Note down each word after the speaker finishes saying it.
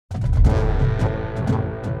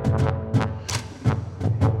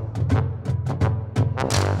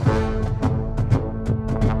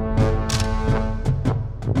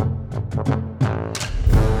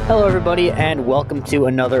Hello, everybody, and welcome to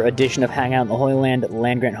another edition of Hangout in the Holy Land,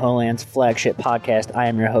 Land-Grant Holy Land's flagship podcast. I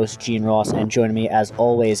am your host, Gene Ross, and joining me, as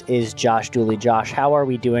always, is Josh Dooley. Josh, how are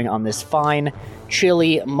we doing on this fine,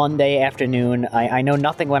 chilly Monday afternoon? I know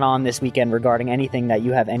nothing went on this weekend regarding anything that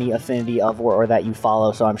you have any affinity of or that you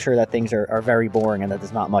follow, so I'm sure that things are very boring and that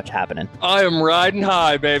there's not much happening. I am riding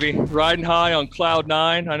high, baby. Riding high on cloud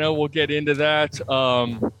nine. I know we'll get into that.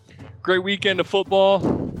 Great weekend of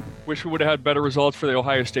football. Wish we would have had better results for the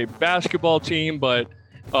Ohio State basketball team, but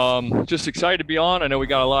just excited to be on. I know we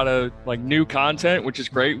got a lot of new content, which is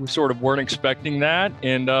great. We sort of weren't expecting that,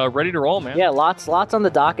 and ready to roll, man. Yeah, lots on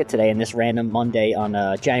the docket today in this random Monday on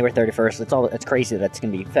January 31st. It's crazy that it's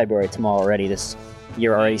going to be February tomorrow already. This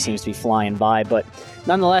year already seems to be flying by, but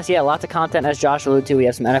nonetheless, yeah, lots of content. As Josh alluded to, we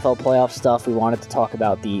have some NFL playoff stuff. We wanted to talk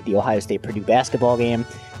about the Ohio State-Purdue basketball game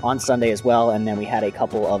on Sunday as well, and then we had a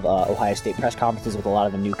couple of Ohio State press conferences with a lot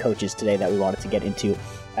of the new coaches today that we wanted to get into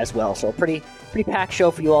as well. So a pretty packed show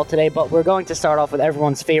for you all today, but we're going to start off with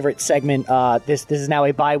everyone's favorite segment. This is now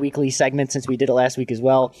a bi-weekly segment since we did it last week as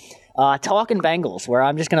well. Talking Bengals, where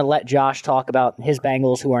I'm just going to let Josh talk about his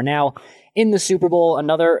Bengals, who are now in the Super Bowl.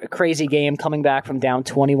 Another crazy game, coming back from down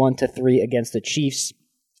 21-3 against the Chiefs.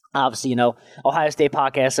 Obviously, Ohio State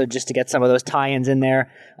podcast, so just to get some of those tie-ins in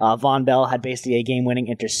there, Von Bell had basically a game-winning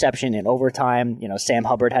interception in overtime. Sam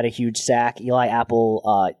Hubbard had a huge sack. Eli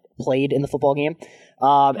Apple played in the football game.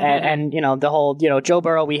 And the whole, Joe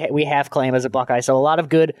Burrow, we have claim as a Buckeye. So a lot of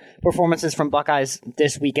good performances from Buckeyes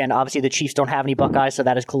this weekend. Obviously, the Chiefs don't have any Buckeyes, so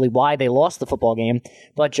that is clearly why they lost the football game.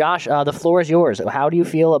 But Josh, the floor is yours. How do you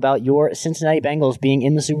feel about your Cincinnati Bengals being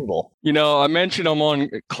in the Super Bowl? I mentioned I'm on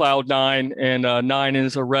cloud nine, and nine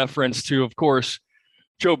is a reference to, of course,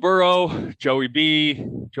 Joe Burrow, Joey B,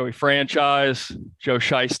 Joey Franchise, Joe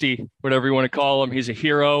Shiesty, whatever you want to call him. He's a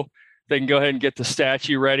hero. They can go ahead and get the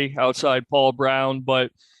statue ready outside Paul Brown.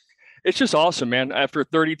 But it's just awesome, man. After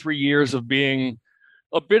 33 years of being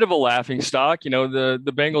a bit of a laughingstock, the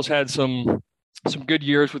Bengals had some good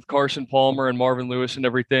years with Carson Palmer and Marvin Lewis and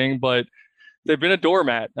everything, but they've been a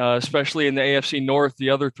doormat, especially in the AFC North. The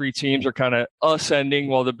other three teams are kind of ascending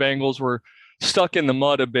while the Bengals were stuck in the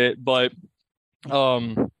mud a bit. But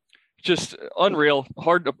just unreal.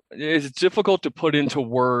 It's difficult to put into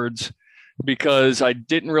words, because I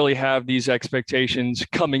didn't really have these expectations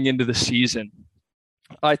coming into the season.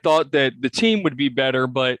 I thought that the team would be better,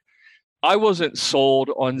 but I wasn't sold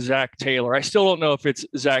on Zach Taylor. I still don't know if it's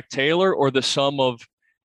Zach Taylor or the sum of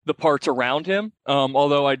the parts around him,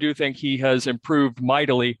 although I do think he has improved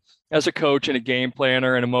mightily as a coach and a game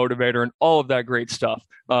planner and a motivator and all of that great stuff.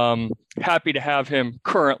 Happy to have him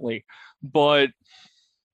currently. But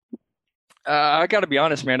I got to be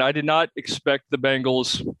honest, man, I did not expect the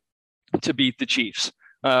Bengals to beat the Chiefs.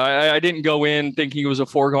 I didn't go in thinking it was a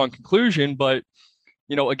foregone conclusion, but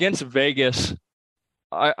against Vegas,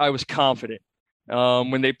 I was confident.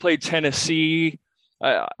 When they played Tennessee,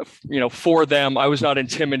 for them, I was not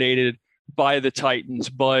intimidated by the Titans.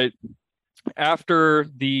 But after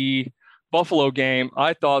the Buffalo game,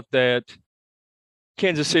 I thought that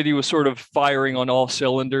Kansas City was sort of firing on all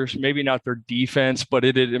cylinders. Maybe not their defense, but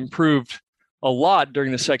it had improved a lot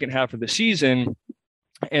during the second half of the season.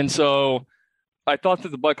 And so I thought that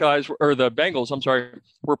the Bengals,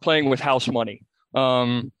 were playing with house money.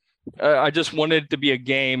 I just wanted it to be a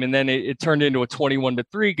game, and then it turned into a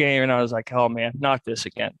 21-3 game, and I was like, oh man, not this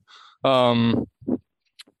again. But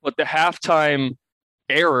the halftime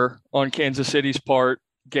error on Kansas City's part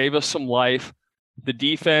gave us some life. The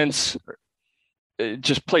defense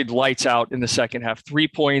just played lights out in the second half. 3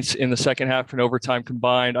 points in the second half and overtime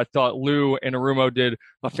combined. I thought Lou and Anarumo did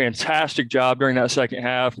a fantastic job during that second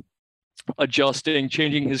half, adjusting,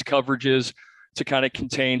 changing his coverages to kind of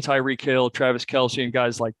contain Tyreek Hill, Travis Kelce, and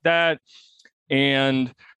guys like that.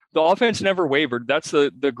 And the offense never wavered. That's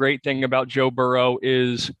the great thing about Joe Burrow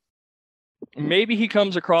is maybe he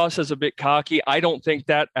comes across as a bit cocky. I don't think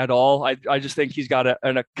that at all. I just think he's got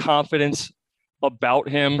a confidence about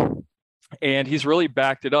him. And he's really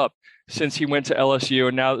backed it up since he went to LSU,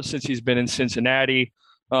 and now since he's been in Cincinnati.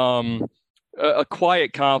 A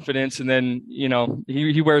quiet confidence, and then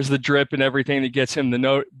he wears the drip and everything that gets him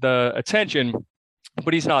the attention.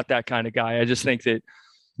 But he's not that kind of guy. I just think that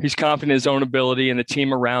he's confident in his own ability and the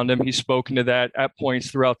team around him. He's spoken to that at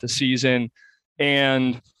points throughout the season.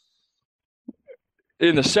 And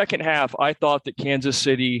in the second half, I thought that Kansas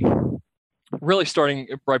City, really starting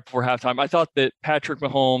right before halftime, I thought that Patrick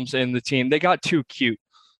Mahomes and the team, they got too cute.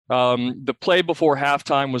 The play before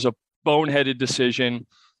halftime was a boneheaded decision.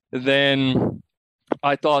 Then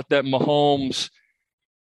I thought that Mahomes,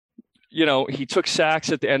 he took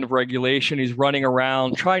sacks at the end of regulation. He's running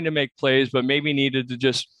around trying to make plays, but maybe needed to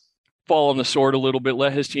just fall on the sword a little bit,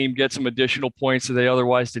 let his team get some additional points that they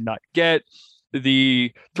otherwise did not get.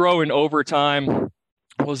 The throw in overtime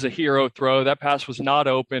was a hero throw. That pass was not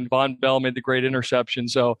open. Von Bell made the great interception.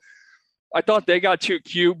 So I thought they got too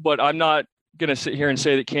cute, but I'm not going to sit here and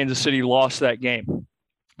say that Kansas City lost that game.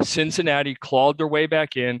 Cincinnati clawed their way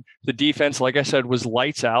back in. The defense, like I said, was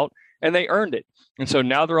lights out, and they earned it. And so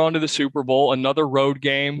now they're on to the Super Bowl, another road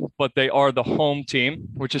game, but they are the home team,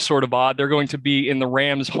 which is sort of odd. They're going to be in the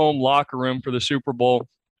Rams' home locker room for the Super Bowl,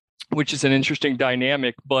 which is an interesting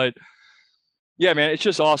dynamic. But yeah, man, it's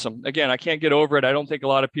just awesome. Again, I can't get over it. I don't think a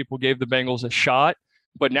lot of people gave the Bengals a shot,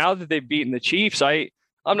 but now that they've beaten the Chiefs,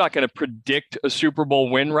 I'm not going to predict a Super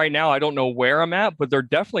Bowl win right now. I don't know where I'm at, but they're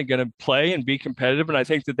definitely going to play and be competitive, and I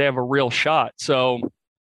think that they have a real shot. So,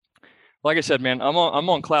 like I said, man, I'm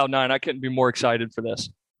on cloud nine. I couldn't be more excited for this.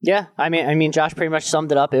 Yeah, I mean, Josh pretty much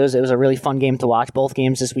summed it up. It was a really fun game to watch. Both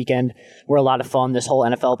games this weekend were a lot of fun. This whole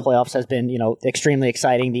NFL playoffs has been, extremely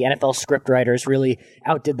exciting. The NFL scriptwriters really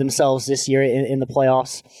outdid themselves this year in the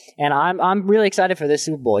playoffs, and I'm really excited for this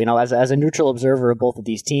Super Bowl. As a neutral observer of both of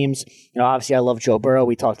these teams, obviously I love Joe Burrow.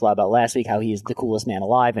 We talked a lot about last week how he's the coolest man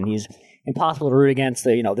alive, and he's impossible to root against.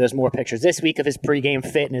 There's more pictures this week of his pregame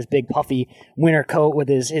fit and his big puffy winter coat with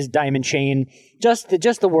his diamond chain. Just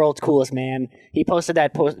the world's coolest man. He posted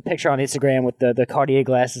that picture on Instagram with the Cartier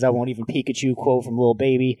glasses. I won't even Pikachu quote from Lil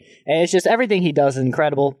Baby. And it's just everything he does is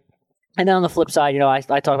incredible. And then on the flip side, I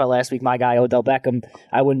talked about last week, my guy, Odell Beckham.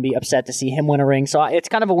 I wouldn't be upset to see him win a ring. So it's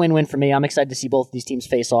kind of a win-win for me. I'm excited to see both of these teams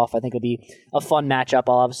face off. I think it'll be a fun matchup.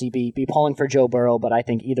 I'll obviously be pulling for Joe Burrow, but I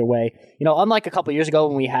think either way, unlike a couple years ago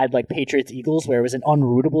when we had like Patriots-Eagles, where it was an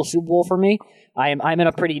unrootable Super Bowl for me, I'm in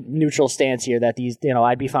a pretty neutral stance here that these,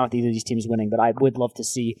 I'd be fine with either of these teams winning, but I would love to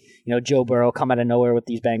see, Joe Burrow come out of nowhere with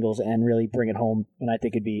these Bengals and really bring it home, and I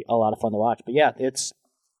think it'd be a lot of fun to watch. But yeah,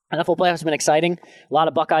 NFL playoffs have been exciting. A lot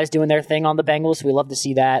of Buckeyes doing their thing on the Bengals. We love to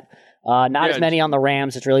see that. Not as many on the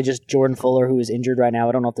Rams. It's really just Jordan Fuller, who is injured right now.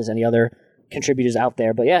 I don't know if there's any other contributors out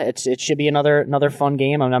there. But yeah, it should be another fun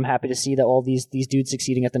game, and I'm happy to see that all these dudes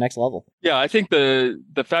succeeding at the next level. Yeah, I think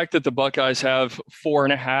the fact that the Buckeyes have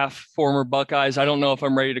 4.5 former Buckeyes, I don't know if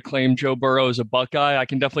I'm ready to claim Joe Burrow as a Buckeye. I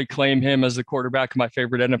can definitely claim him as the quarterback of my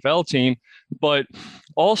favorite NFL team. But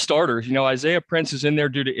all starters, Isaiah Prince is in there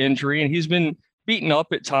due to injury, and he's been beaten up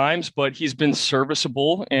at times, but he's been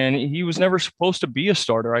serviceable, and he was never supposed to be a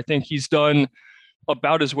starter. I think he's done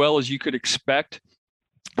about as well as you could expect.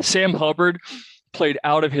 Sam Hubbard played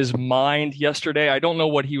out of his mind yesterday. I don't know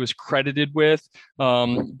what he was credited with,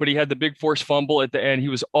 but he had the big forced fumble at the end. He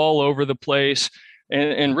was all over the place,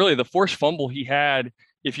 and really the forced fumble he had,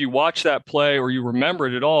 if you watch that play or you remember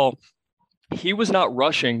it at all, he was not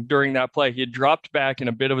rushing during that play. He had dropped back in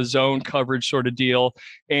a bit of a zone coverage sort of deal,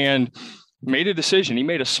 and made a decision. He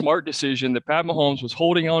made a smart decision that Pat Mahomes was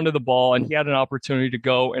holding on to the ball, and he had an opportunity to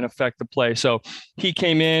go and affect the play. So he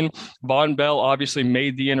came in. Von Bell obviously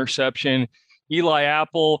made the interception. Eli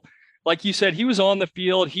Apple, like you said, he was on the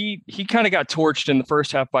field. He kind of got torched in the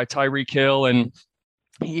first half by Tyreek Hill, and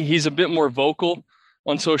he's a bit more vocal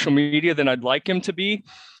on social media than I'd like him to be.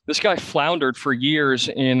 This guy floundered for years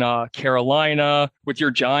in Carolina with your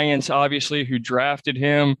Giants, obviously, who drafted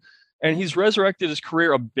him, and he's resurrected his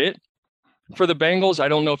career a bit for the Bengals. I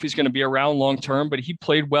don't know if he's going to be around long term, but he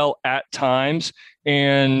played well at times.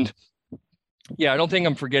 And yeah, I don't think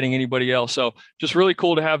I'm forgetting anybody else. So just really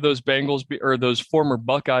cool to have those Bengals or those former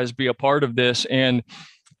Buckeyes be a part of this. And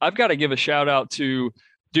I've got to give a shout out to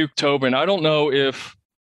Duke Tobin. I don't know if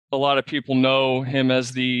a lot of people know him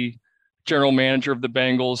as the general manager of the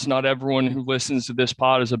Bengals. Not everyone who listens to this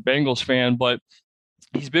pod is a Bengals fan, but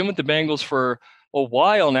he's been with the Bengals for a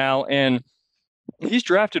while now, and he's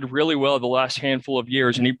drafted really well the last handful of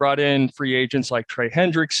years, and he brought in free agents like Trey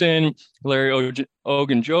Hendrickson, Larry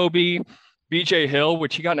Ogunjobi, BJ Hill,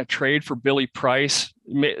 which he got in a trade for Billy Price,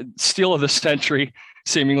 steal of the century,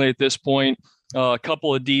 seemingly at this point. A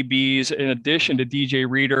couple of DBs in addition to DJ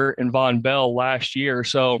Reader and Von Bell last year.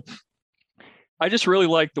 So I just really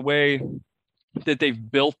like the way that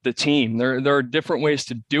they've built the team. There are different ways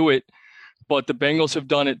to do it, but the Bengals have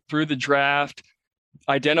done it through the draft,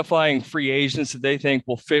 identifying free agents that they think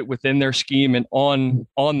will fit within their scheme and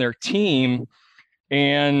on their team.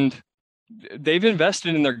 And they've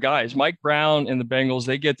invested in their guys. Mike Brown and the Bengals,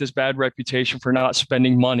 they get this bad reputation for not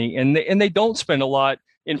spending money, and they don't spend a lot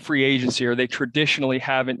in free agency, or they traditionally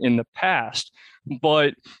haven't in the past,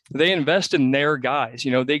 but they invest in their guys.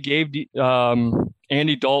 They gave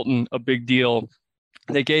Andy Dalton a big deal.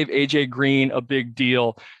 They gave AJ Green a big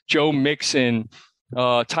deal. Joe Mixon,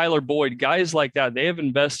 Tyler Boyd, guys like that. They have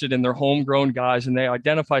invested in their homegrown guys, and they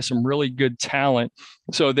identify some really good talent.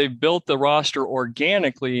 So they've built the roster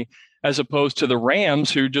organically. as opposed to the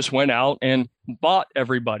Rams, who just went out and bought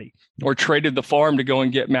everybody or traded the farm to go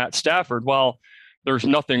and get Matt Stafford. While there's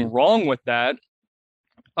nothing wrong with that,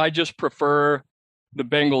 I just prefer the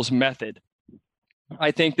Bengals method.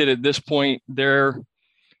 I think that at this point, their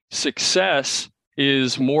success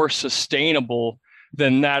is more sustainable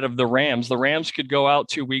than that of the Rams. The Rams could go out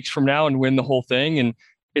 2 weeks from now and win the whole thing, and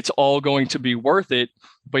it's all going to be worth it.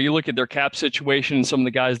 But you look at their cap situation and some of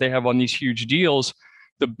the guys they have on these huge deals,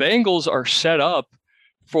 the Bengals are set up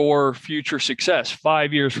for future success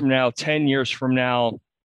 5 years from now, 10 years from now,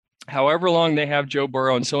 however long they have Joe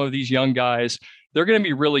Burrow and some of these young guys. They're going to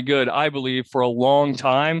be really good, I believe, for a long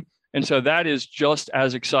time. And so that is just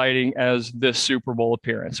as exciting as this Super Bowl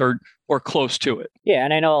appearance, or close to it. Yeah,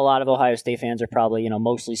 and I know a lot of Ohio State fans are probably,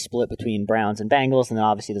 mostly split between Browns and Bengals, and then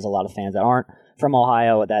obviously there's a lot of fans that aren't from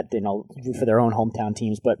Ohio that, root for their own hometown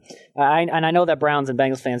teams. But I know that Browns and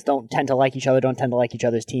Bengals fans don't tend to like each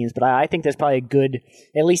other's teams, but I think there's probably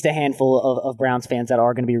at least a handful of Browns fans that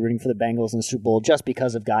are going to be rooting for the Bengals in the Super Bowl just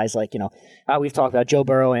because of guys like, we've talked about Joe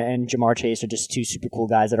Burrow and Jamar Chase are just two super cool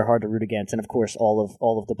guys that are hard to root against, and of course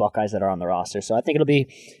all of the Buckeyes that are on the roster. So I think it'll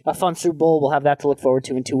be a fun Super Bowl. We'll have that to look forward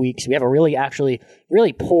to in 2 weeks. We have a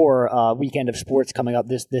really poor weekend of sports coming up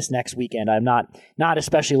this next weekend. I'm not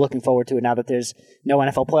especially looking forward to it now that there's no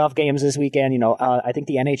NFL playoff games this weekend. I think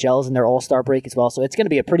the NHL is in their All-Star break as well, so it's going to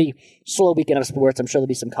be a pretty slow weekend of sports. I'm sure there'll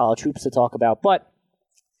be some college hoops to talk about. But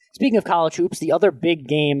speaking of college hoops, the other big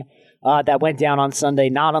game that went down on Sunday,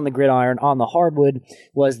 not on the gridiron, on the hardwood,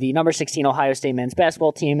 was the number 16 Ohio State men's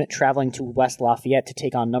basketball team traveling to West Lafayette to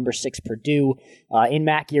take on number 6 Purdue in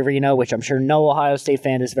Mackey Arena, which I'm sure no Ohio State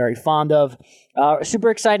fan is very fond of. A super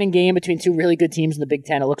exciting game between two really good teams in the Big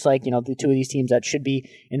Ten. It looks like, the two of these teams that should be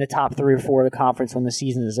in the top 3 or 4 of the conference when the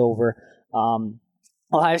season is over.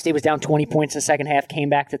 Ohio State was down 20 points in the second half, came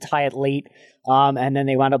back to tie it late, and then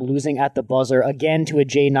they wound up losing at the buzzer again to a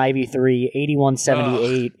Jay Nivey 3,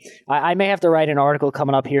 81-78. I may have to write an article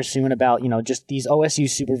coming up here soon about, just these OSU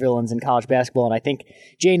supervillains in college basketball, and I think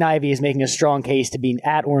Jay Nivey is making a strong case to be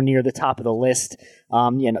at or near the top of the list.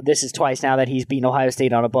 This is twice now that he's beaten Ohio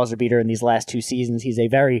State on a buzzer beater in these last 2 seasons. He's a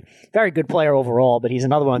very, very good player overall, but he's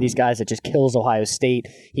another one of these guys that just kills Ohio State.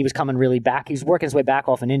 He was coming really back. He was working his way back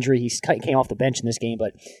off an injury. He came off the bench in this game,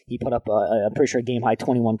 but he put up, I'm pretty sure, a game-high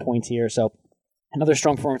 21 points here. So another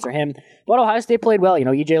strong performance for him. But Ohio State played well.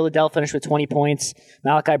 E.J. Liddell finished with 20 points.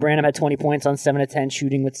 Malachi Branham had 20 points on 7 of 10,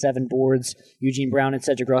 shooting with 7 boards. Eugene Brown and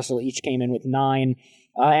Cedric Russell each came in with 9.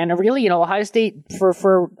 And really, Ohio State,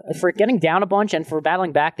 for getting down a bunch and for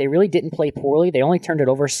battling back, they really didn't play poorly. They only turned it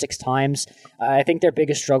over 6 times. I think their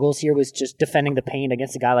biggest struggles here was just defending the paint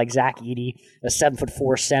against a guy like Zach Edey, a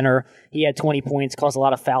 7'4" center. He had 20 points, caused a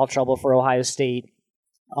lot of foul trouble for Ohio State.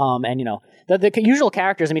 The usual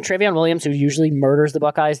characters. Trevion Williams, who usually murders the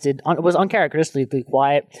Buckeyes, was uncharacteristically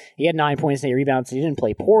quiet. He had 9 points and 8 rebounds, so he didn't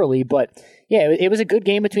play poorly. But yeah, it was a good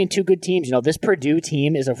game between two good teams. This Purdue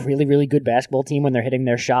team is a really, really good basketball team when they're hitting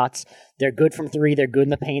their shots. They're good from 3. They're good in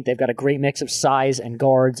the paint. They've got a great mix of size and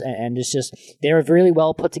guards, and it's just they're a really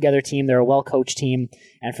well put together team. They're a well coached team.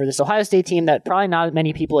 And for this Ohio State team that probably not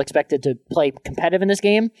many people expected to play competitive in this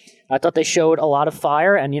game, I thought they showed a lot of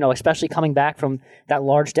fire. And especially coming back from that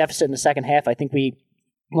large deficit in the second half, I think we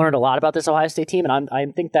learned a lot about this Ohio State team, and I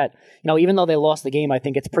think that even though they lost the game, I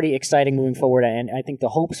think it's pretty exciting moving forward, and I think the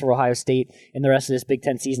hopes for Ohio State in the rest of this Big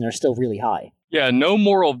Ten season are still really high. Yeah, no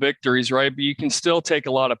moral victories, right? But you can still take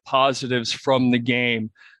a lot of positives from the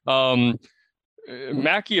game.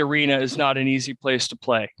 Mackey Arena is not an easy place to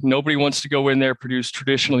play. Nobody wants to go in there. Purdue's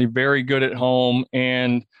traditionally very good at home,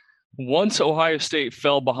 and once Ohio State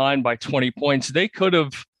fell behind by 20 points, they could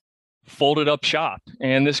have folded up shop,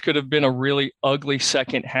 and this could have been a really ugly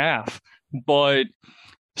second half. But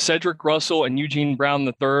Cedric Russell and Eugene Brown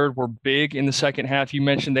III were big in the second half. You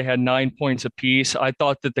mentioned they had 9 points apiece. I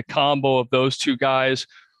thought that the combo of those two guys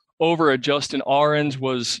over a Justin Ahrens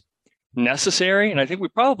was necessary, and I think we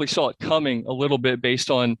probably saw it coming a little bit based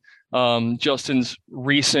on Justin's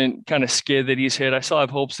recent kind of skid that he's hit. I still have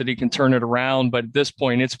hopes that he can turn it around, but at this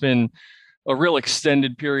point it's been a real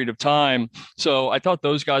extended period of time. So I thought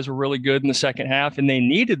those guys were really good in the second half, and they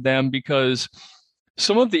needed them because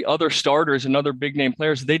some of the other starters and other big name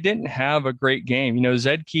players, they didn't have a great game.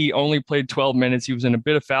 Zed Key only played 12 minutes. He was in a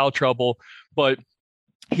bit of foul trouble, but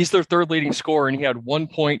he's their 3rd leading scorer, and he had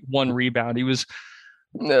 1.1 rebound. He was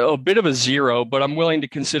a bit of a 0, but I'm willing to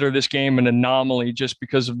consider this game an anomaly just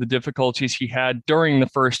because of the difficulties he had during the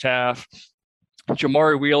first half.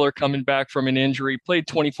 Jamari Wheeler coming back from an injury, played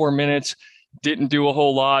 24 minutes, didn't do a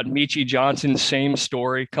whole lot. Michi Johnson, same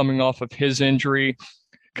story, coming off of his injury.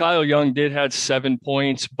 Kyle Young did have 7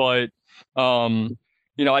 points, but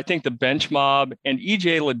I think the bench mob and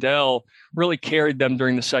EJ Liddell really carried them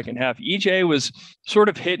during the second half. EJ was sort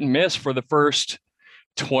of hit and miss for the first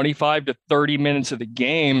 25 to 30 minutes of the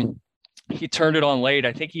game. He turned it on late.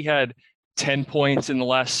 I think he had 10 points in the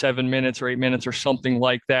last 7 minutes or 8 minutes or something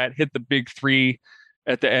like that. Hit the big three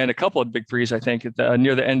at the end, a couple of big threes, I think,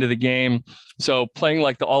 near the end of the game. So playing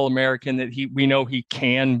like the All-American that we know he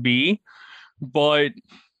can be. But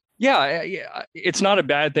yeah, it's not a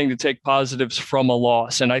bad thing to take positives from a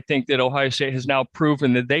loss. And I think that Ohio State has now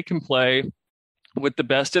proven that they can play with the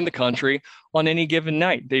best in the country on any given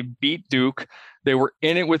night. They beat Duke. They were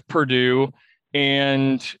in it with Purdue.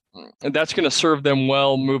 And that's going to serve them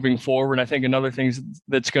well moving forward. And I think another thing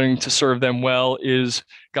that's going to serve them well is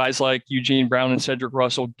guys like Eugene Brown and Cedric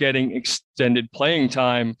Russell getting extended playing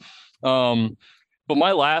time. But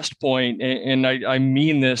my last point, and I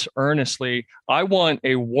mean this earnestly, I want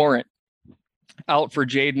a warrant out for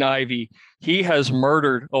Jaden Ivey. He has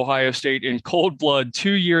murdered Ohio State in cold blood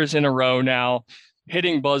 2 years in a row now,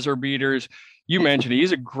 hitting buzzer beaters. You mentioned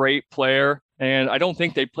he's a great player, and I don't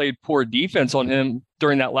think they played poor defense on him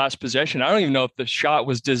during that last possession. I don't even know if the shot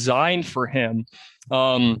was designed for him,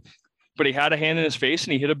 but he had a hand in his face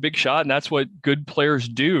and he hit a big shot, and that's what good players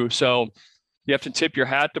do. So you have to tip your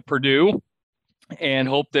hat to Purdue and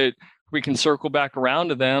hope that we can circle back around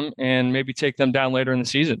to them and maybe take them down later in the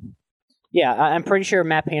season. Yeah, I'm pretty sure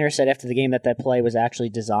Matt Painter said after the game that play was actually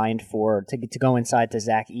designed to go inside to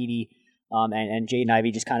Zach Edey, and Jaden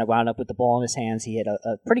Ivey just kind of wound up with the ball in his hands. He hit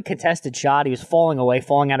a pretty contested shot. He was falling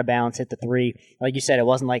out of bounds, hit the three. Like you said, it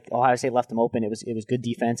wasn't like Ohio State left him open. It was good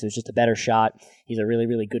defense. It was just a better shot. He's a really,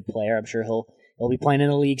 really good player. I'm sure he'll be playing in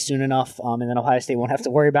the league soon enough, and then Ohio State won't have to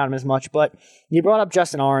worry about him as much. But you brought up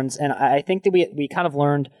Justin Ahrens, and I think that we kind of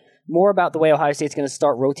learned more about the way Ohio State's going to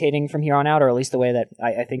start rotating from here on out, or at least the way that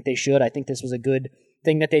I think they should. I think this was a good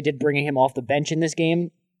thing that they did bringing him off the bench in this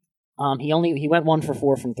game. He went 1 for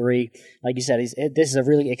 4 from three. Like you said, this is a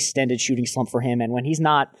really extended shooting slump for him, and when he's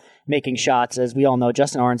not making shots, as we all know,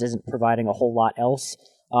 Justin Ahrens isn't providing a whole lot else.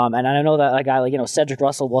 And I know that a guy like, Cedric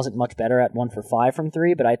Russell wasn't much better at 1 for 5 from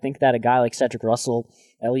three, but I think that a guy like Cedric Russell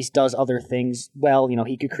at least does other things well.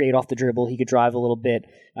 He could create off the dribble, he could drive a little bit.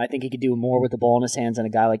 I think he could do more with the ball in his hands than a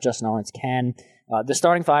guy like Justin Ahrens can. The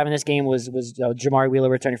starting five in this game was Jamari Wheeler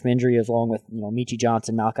returning from injury, along with Michi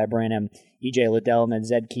Johnson, Malachi Branham, EJ Liddell, and then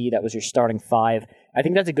Zed Key. That was your starting five. I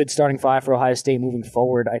think that's a good starting five for Ohio State moving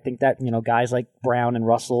forward. I think that guys like Brown and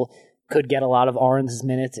Russell could get a lot of Ahrens'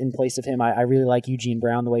 minutes in place of him. I really like Eugene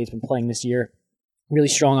Brown, the way he's been playing this year. Really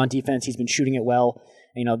strong on defense. He's been shooting it well.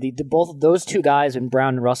 Both of those two guys, and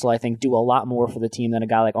Brown and Russell, I think, do a lot more for the team than a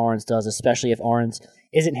guy like Ahrens does, especially if Ahrens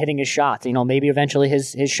isn't hitting his shots. Maybe eventually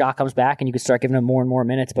his shot comes back and you can start giving him more and more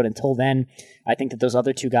minutes. But until then, I think that those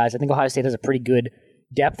other two guys, I think Ohio State has a pretty good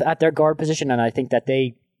depth at their guard position, and I think that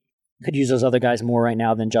they could use those other guys more right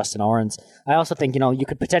now than Justin Ahrens. I also think, you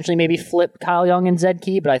could potentially maybe flip Kyle Young and Zed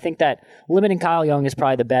Key, but I think that limiting Kyle Young is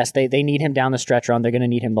probably the best. They need him down the stretch run. They're going to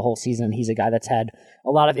need him the whole season. He's a guy that's had a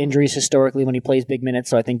lot of injuries historically when he plays big minutes,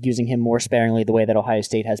 so I think using him more sparingly the way that Ohio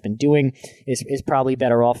State has been doing is probably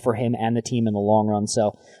better off for him and the team in the long run.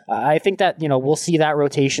 So I think that, we'll see that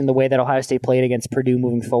rotation the way that Ohio State played against Purdue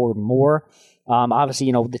moving forward more.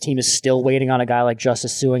 Obviously, the team is still waiting on a guy like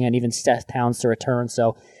Justice Suing and even Seth Towns to return,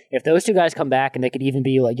 so if those two guys come back and they could even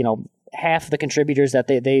be half the contributors that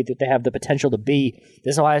they have the potential to be,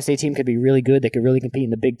 this Ohio State team could be really good. They could really compete in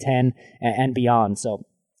the Big Ten and beyond. So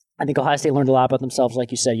I think Ohio State learned a lot about themselves.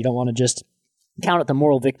 Like you said, you don't want to just count at the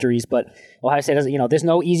moral victories, but Ohio State doesn't, there's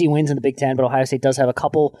no easy wins in the Big Ten, but Ohio State does have a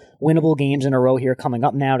couple winnable games in a row here coming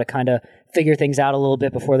up now to kind of figure things out a little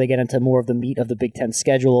bit before they get into more of the meat of the Big Ten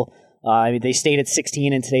schedule. They stayed at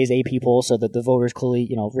 16 in today's AP poll, so that the voters clearly,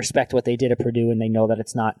 respect what they did at Purdue, and they know that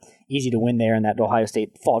it's not easy to win there, and that Ohio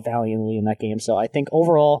State fought valiantly in that game. So I think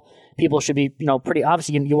overall, people should be, pretty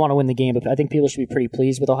obviously you want to win the game, but I think people should be pretty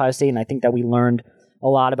pleased with Ohio State, and I think that we learned a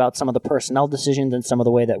lot about some of the personnel decisions and some of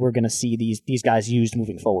the way that we're going to see these guys used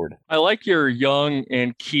moving forward. I like your Young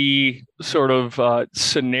and Key sort of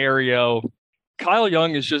scenario. Kyle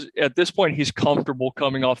Young is just, at this point, he's comfortable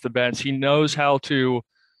coming off the bench. He knows how to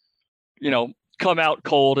come out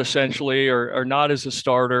cold essentially, or not as a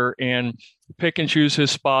starter, and pick and choose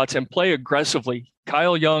his spots and play aggressively.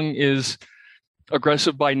 Kyle Young is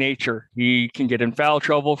aggressive by nature. He can get in foul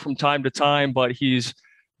trouble from time to time, but he's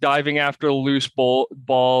diving after the loose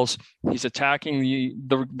balls. He's attacking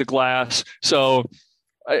the glass. So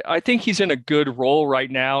I think he's in a good role right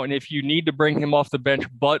now. And if you need to bring him off the bench,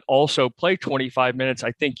 but also play 25 minutes,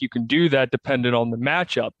 I think you can do that dependent on the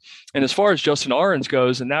matchup. And as far as Justin Ahrens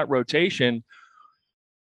goes in that rotation,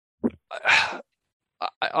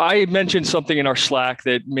 I mentioned something in our Slack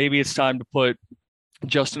that maybe it's time to put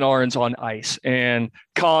Justin Ahrens on ice. And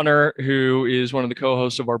Connor, who is one of the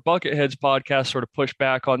co-hosts of our Bucketheads podcast, sort of pushed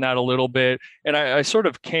back on that a little bit. And I sort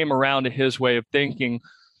of came around to his way of thinking.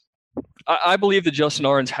 I believe that Justin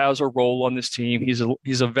Ahrens has a role on this team.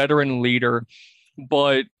 He's a veteran leader,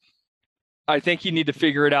 but I think you need to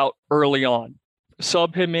figure it out early on.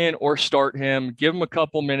 Sub him in or start him, give him a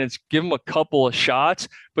couple minutes, give him a couple of shots,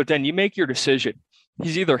 but then you make your decision.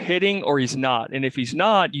 He's either hitting or he's not. And if he's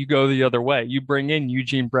not, you go the other way. You bring in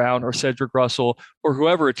Eugene Brown or Cedric Russell or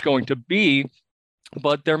whoever it's going to be.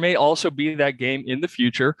 But there may also be that game in the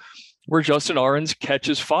future where Justin Ahrens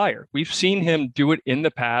catches fire. We've seen him do it in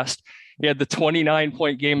the past. He had the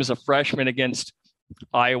 29-point game as a freshman against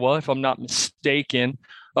Iowa, if I'm not mistaken.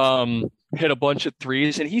 Hit a bunch of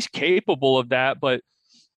threes, and he's capable of that, but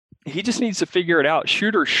he just needs to figure it out.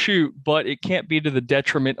 Shoot or shoot, but it can't be to the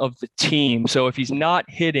detriment of the team. So if he's not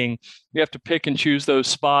hitting, you have to pick and choose those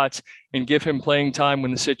spots and give him playing time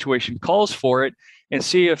when the situation calls for it, and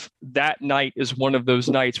see if that night is one of those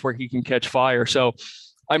nights where he can catch fire. So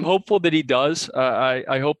I'm hopeful that he does.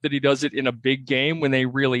 I hope that he does it in a big game when they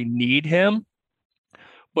really need him.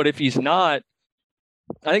 But if he's not,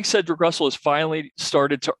 I think Cedric Russell has finally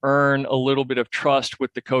started to earn a little bit of trust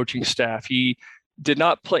with the coaching staff. He's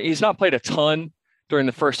not played a ton during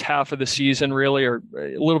the first half of the season, really, or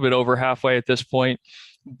a little bit over halfway at this point.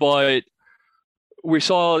 But we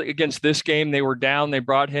saw against this game, they were down, they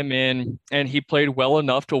brought him in, and he played well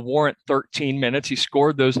enough to warrant 13 minutes. He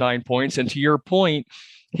scored those 9 points. And to your point,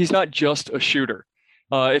 he's not just a shooter.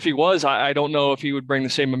 If he was, I don't know if he would bring the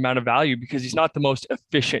same amount of value because he's not the most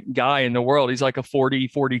efficient guy in the world. He's like a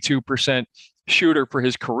 42% shooter for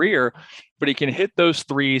his career, but he can hit those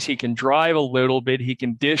threes. He can drive a little bit. He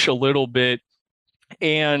can dish a little bit.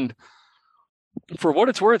 And for what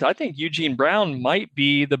it's worth, I think Eugene Brown might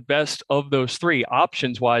be the best of those three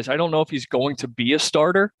options wise. I don't know if he's going to be a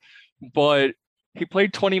starter, but he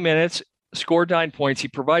played 20 minutes. Scored 9 points. He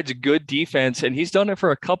provides a good defense, and he's done it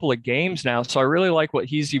for a couple of games now. So I really like what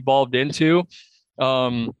he's evolved into.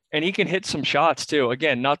 And he can hit some shots too.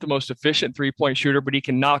 Again, not the most efficient 3-point shooter, but he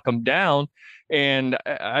can knock them down. And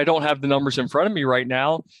I don't have the numbers in front of me right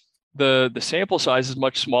now. The sample size is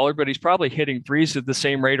much smaller, but he's probably hitting threes at the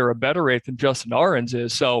same rate or a better rate than Justin Ahrens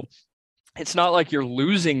is. So it's not like you're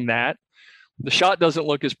losing that. The shot doesn't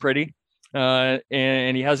look as pretty,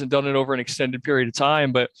 and he hasn't done it over an extended period of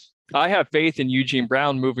time, but I have faith in Eugene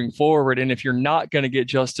Brown moving forward. And if you're not going to get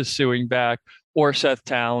Justice Sueing back or Seth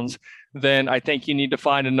Towns, then I think you need to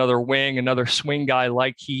find another wing, another swing guy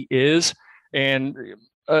like he is. And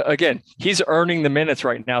again, he's earning the minutes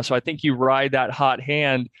right now. So I think you ride that hot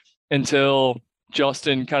hand until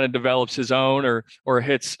Justin kind of develops his own or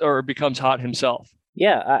hits or becomes hot himself.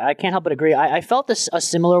 Yeah, I can't help but agree. I felt this a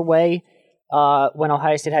similar way when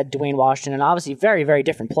Ohio State had Dwayne Washington, and obviously very, very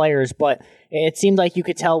different players, but it seemed like you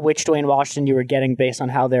could tell which Dwayne Washington you were getting based on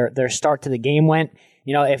how their start to the game went.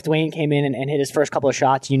 You know, if Dwayne came in and hit his first couple of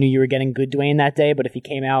shots, you knew you were getting good Dwayne that day, but if he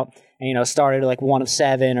came out and, you know, started like 1 of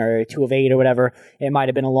 7 or 2 of 8 or whatever, it might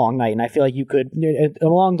have been a long night. And I feel like you could,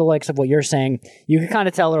 along the likes of what you're saying, you could kind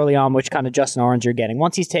of tell early on which kind of Justin Ahrens you're getting.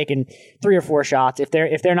 Once he's taken 3 or 4 shots, if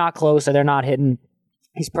they're not close or they're not hitting,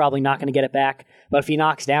 he's probably not going to get it back. But if he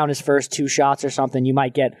knocks down his first 2 shots or something, you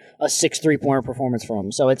might get a 6 3-pointer performance from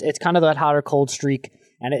him. So it's kind of that hot or cold streak,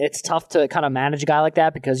 and it's tough to kind of manage a guy like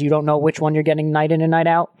that because you don't know which one you're getting night in and night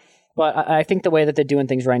out. But I think the way that they're doing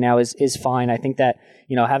things right now is fine. I think that,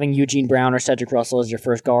 you know, having Eugene Brown or Cedric Russell as your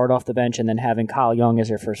first guard off the bench and then having Kyle Young as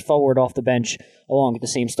your first forward off the bench along with the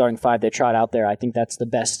same starting 5 they tried out there, I think that's the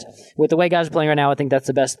best. With the way guys are playing right now, I think that's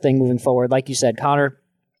the best thing moving forward. Like you said, Connor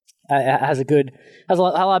has a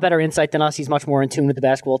lot better insight than us. He's much more in tune with the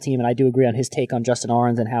basketball team, and I do agree on his take on Justin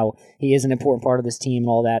Ahrens and how he is an important part of this team and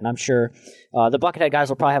all that. And I'm sure the Buckethead guys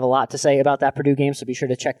will probably have a lot to say about that Purdue game, so be sure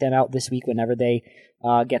to check them out this week whenever they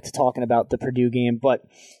get to talking about the Purdue game. But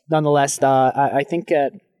nonetheless, I think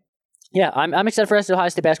I'm excited for the Ohio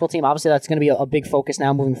State basketball team. Obviously, that's going to be a big focus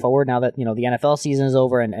now moving forward. Now that, you know, the NFL season is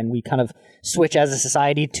over and we kind of switch as a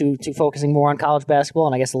society to focusing more on college basketball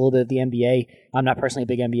and I guess a little bit of the NBA. I'm not personally a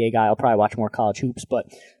big NBA guy. I'll probably watch more college hoops, but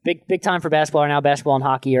big time for basketball right now. Basketball and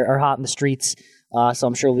hockey are hot in the streets. So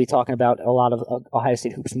I'm sure we'll be talking about a lot of Ohio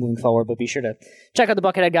State hoops moving forward. But be sure to check out the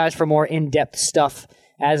Buckethead guys for more in-depth stuff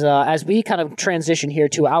as we kind of transition here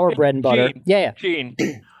to our bread and butter. Gene.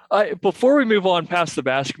 Before we move on past the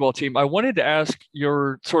basketball team, I wanted to ask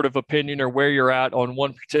your sort of opinion or where you're at on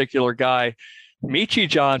one particular guy, Meechie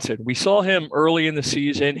Johnson. We saw him early in the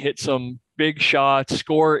season hit some big shots,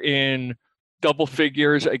 score in double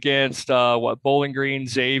figures against Bowling Green,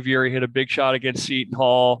 Xavier. He hit a big shot against Seton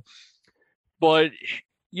Hall. But,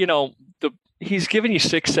 you know, he's given you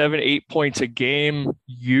 6, 7, 8 points a game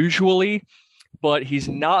usually, but he's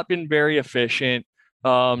not been very efficient,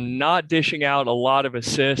 not dishing out a lot of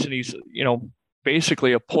assists, and he's,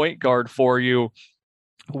 basically a point guard for you.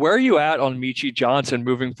 Where are you at on Meechie Johnson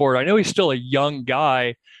moving forward? I know he's still a young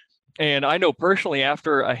guy, and I know personally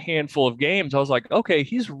after a handful of games, I was like, okay,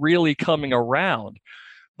 he's really coming around.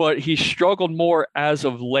 But he struggled more as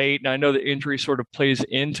of late, and I know the injury sort of plays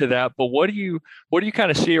into that. But what do you kind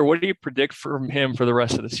of see, or what do you predict from him for the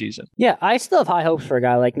rest of the season? Yeah, I still have high hopes for a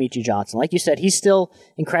guy like Meechie Johnson. Like you said, he's still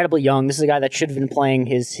incredibly young. This is a guy that should have been playing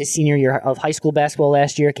his senior year of high school basketball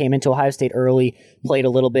last year, came into Ohio State early, played a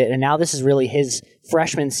little bit, and now this is really his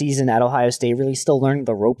freshman season at Ohio State, really still learning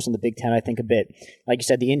the ropes in the Big Ten, I think, a bit. Like you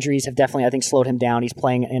said, the injuries have definitely, I think, slowed him down. He's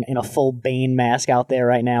playing in a full Bane mask out there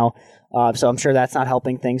right now. So I'm sure that's not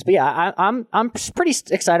helping things. But yeah, I'm pretty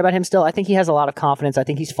excited about him still. I think he has a lot of confidence. I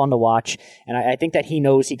think he's fun to watch. And I think that he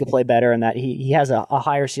knows he could play better and that he has a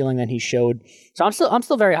higher ceiling than he showed. So I'm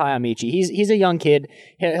still very high on Meechie. He's a young kid.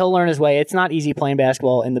 He'll learn his way. It's not easy playing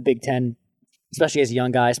basketball in the Big Ten, especially as a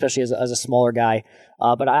young guy, especially as a smaller guy.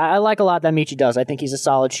 But I like a lot that Meechie does. I think he's a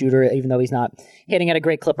solid shooter, even though he's not hitting at a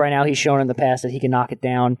great clip right now. He's shown in the past that he can knock it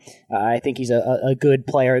down. I think he's a good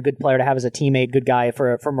player to have as a teammate, good guy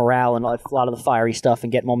for morale and a lot of the fiery stuff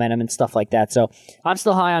and get momentum and stuff like that. So I'm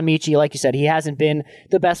still high on Meechie. Like you said, he hasn't been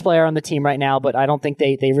the best player on the team right now, but I don't think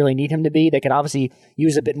they really need him to be. They could obviously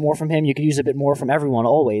use a bit more from him. You could use a bit more from everyone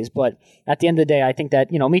always. But at the end of the day, I think that,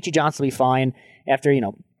 Meechie Johnson will be fine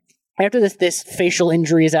after this facial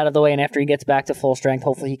injury is out of the way and after he gets back to full strength,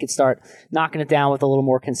 hopefully he could start knocking it down with a little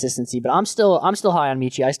more consistency. But I'm still high on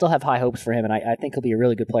Meechie. I still have high hopes for him, and I think he'll be a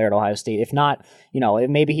really good player at Ohio State. If not,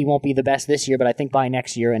 maybe he won't be the best this year, but I think by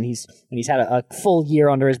next year, and he's had a full year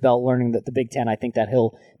under his belt learning the Big Ten, I think that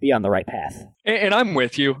he'll be on the right path. And I'm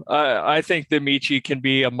with you. I think that Meechie can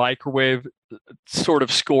be a microwave sort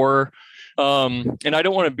of scorer. And I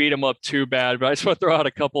don't want to beat him up too bad, but I just want to throw out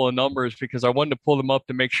a couple of numbers because I wanted to pull them up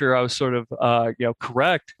to make sure I was sort of,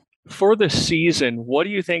 correct. For the season, what do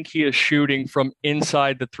you think he is shooting from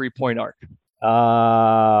inside the three-point arc?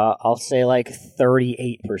 I'll say like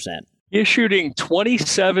 38%. He is shooting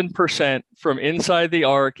 27% from inside the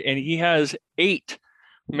arc, and he has 8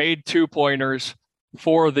 made two-pointers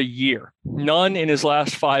for the year. None in his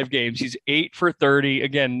last 5 games. He's 8 for 30.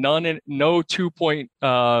 Again, no 2-point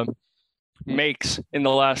makes in the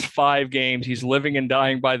last 5 games. He's living and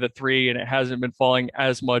dying by the 3, and it hasn't been falling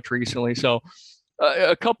as much recently. So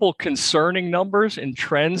a couple concerning numbers and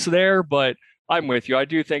trends there, but I'm with you. I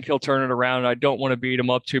do think he'll turn it around. I don't want to beat him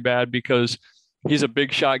up too bad because he's a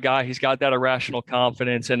big shot guy. He's got that irrational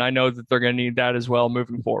confidence, and I know that they're going to need that as well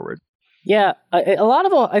moving forward. Yeah,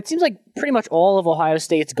 it seems like pretty much all of Ohio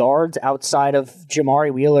State's guards outside of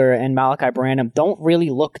Jamari Wheeler and Malachi Branham don't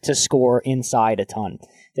really look to score inside a ton.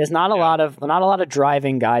 There's not a lot of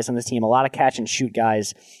driving guys on this team, a lot of catch and shoot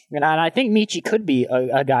guys. And I think Meechie could be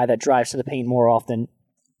a guy that drives to the paint more often.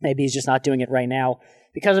 Maybe he's just not doing it right now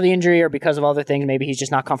because of the injury or because of other things. Maybe he's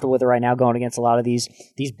just not comfortable with it right now going against a lot of these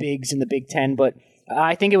bigs in the Big Ten. But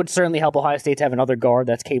I think it would certainly help Ohio State to have another guard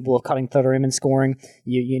that's capable of cutting through the rim and scoring.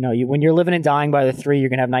 When you're living and dying by the 3, you're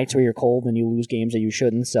going to have nights where you're cold and you lose games that you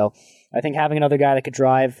shouldn't. So I think having another guy that could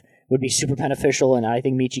drive would be super beneficial, and I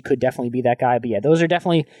think Meechie could definitely be that guy. But yeah, those are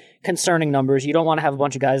definitely concerning numbers. You don't want to have a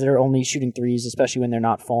bunch of guys that are only shooting threes, especially when they're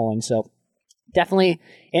not falling. So definitely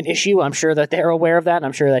an issue. I'm sure that they're aware of that, and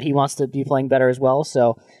I'm sure that he wants to be playing better as well.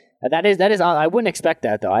 So that is. I wouldn't expect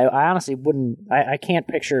that, though. I honestly wouldn't. I can't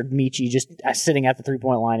picture Meechie just sitting at the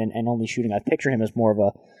 3-point line and only shooting. I picture him as more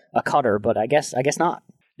of a cutter, but I guess not.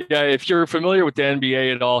 Yeah, if you're familiar with the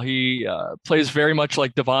NBA at all, he plays very much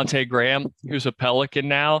like Devontae Graham, who's a Pelican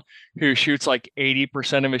now, who shoots like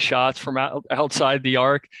 80% of his shots from outside the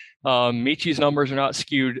arc. Meechie's numbers are not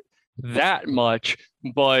skewed that much,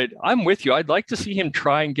 but I'm with you. I'd like to see him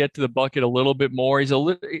try and get to the bucket a little bit more. He's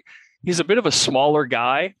a bit of a smaller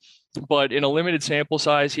guy, but in a limited sample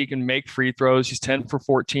size, he can make free throws. He's 10 for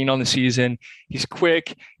 14 on the season. He's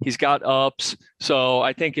quick. He's got ups. So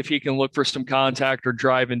I think if he can look for some contact or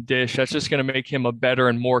drive and dish, that's just going to make him a better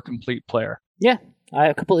and more complete player. Yeah,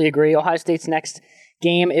 I completely agree. Ohio State's next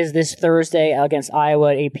game is this Thursday against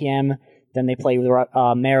Iowa at 8 p.m. Then they play with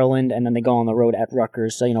Maryland, and then they go on the road at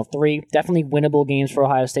Rutgers. So, 3 definitely winnable games for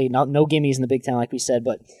Ohio State. No gimmies in the Big Ten, like we said,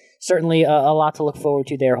 but certainly a lot to look forward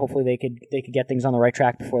to there. Hopefully they could get things on the right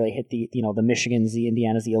track before they hit the Michigans, the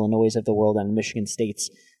Indianas, the Illinois of the world, and the Michigan States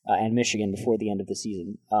and Michigan before the end of the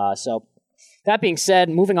season. So that being said,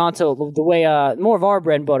 moving on to the way more of our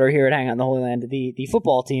bread and butter here at Hang Out in the Holy Land, the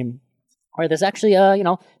football team, where there's actually,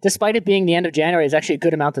 despite it being the end of January, there's actually a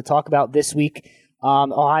good amount to talk about this week.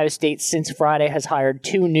 Ohio State, since Friday, has hired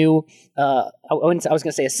two new, I was going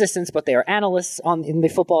to say assistants, but they are analysts in the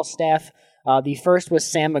football staff. The first was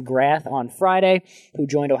Sam McGrath on Friday, who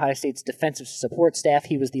joined Ohio State's defensive support staff.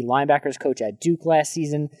 He was the linebackers coach at Duke last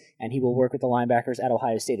season, and he will work with the linebackers at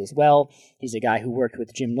Ohio State as well. He's a guy who worked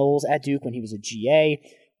with Jim Knowles at Duke when he was a GA.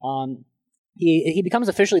 He becomes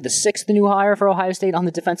officially the sixth new hire for Ohio State on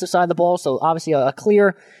the defensive side of the ball, so obviously a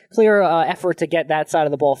clear effort to get that side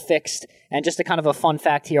of the ball fixed. And just a kind of a fun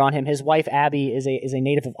fact here on him, his wife Abby is a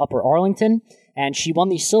native of Upper Arlington, and she won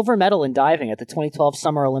the silver medal in diving at the 2012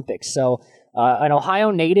 Summer Olympics. So an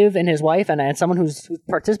Ohio native and his wife, and someone who's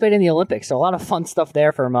participated in the Olympics. So a lot of fun stuff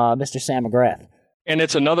there from Mr. Sam McGrath. And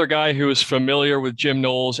it's another guy who is familiar with Jim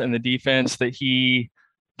Knowles and the defense that he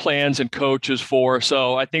plans and coaches for.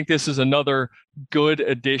 So I think this is another good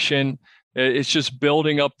addition. It's just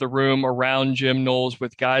building up the room around Jim Knowles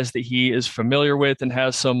with guys that he is familiar with and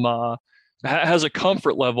has some has a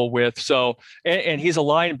comfort level with. So and he's a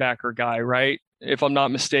linebacker guy, right? If I'm not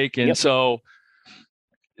mistaken. Yep. So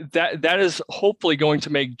that is hopefully going to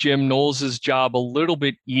make Jim Knowles' job a little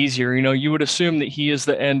bit easier. You know, you would assume that he is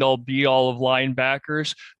the end-all be-all of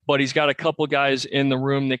linebackers, but he's got a couple guys in the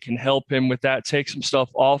room that can help him with that, take some stuff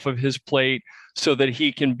off of his plate so that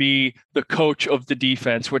he can be the coach of the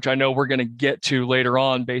defense, which I know we're going to get to later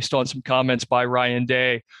on based on some comments by Ryan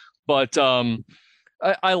Day. But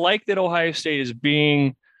I like that Ohio State is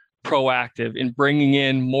being proactive in bringing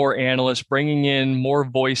in more analysts, bringing in more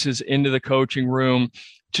voices into the coaching room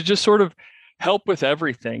to just sort of help with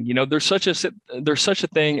everything. You know, there's such a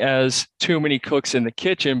thing as too many cooks in the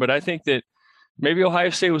kitchen, but I think that maybe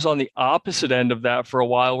Ohio State was on the opposite end of that for a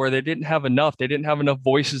while, where they didn't have enough. They didn't have enough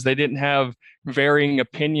voices. They didn't have varying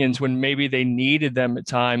opinions when maybe they needed them at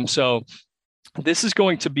times. So this is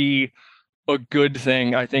going to be a good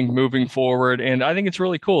thing, I think, moving forward. And I think it's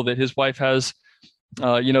really cool that his wife has,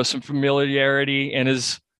 some familiarity and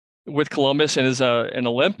is with Columbus and is an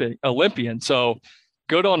Olympian. So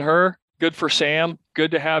good on her. Good for Sam.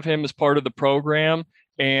 Good to have him as part of the program.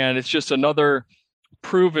 And it's just another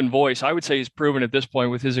proven voice. I would say he's proven at this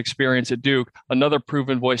point with his experience at Duke, another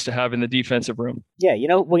proven voice to have in the defensive room. Yeah, you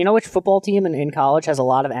know which football team in college has a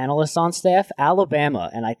lot of analysts on staff? Alabama,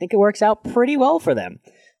 and I think it works out pretty well for them.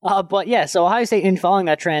 But yeah, so Ohio State, in following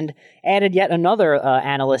that trend, added yet another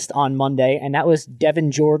analyst on Monday, and that was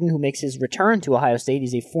Devin Jordan, who makes his return to Ohio State.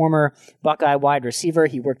 He's a former Buckeye wide receiver.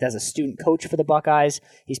 He worked as a student coach for the Buckeyes.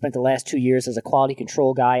 He spent the last 2 years as a quality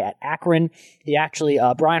control guy at Akron. He actually,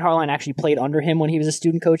 Brian Harline actually played under him when he was a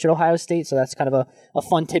student coach at Ohio State, so that's kind of a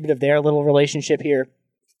fun tidbit of their little relationship here.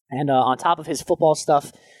 And on top of his football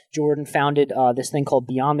stuff, Jordan founded this thing called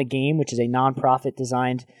Beyond the Game, which is a nonprofit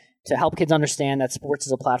designed to help kids understand that sports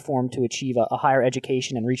is a platform to achieve a higher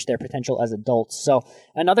education and reach their potential as adults. So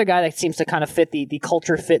another guy that seems to kind of fit the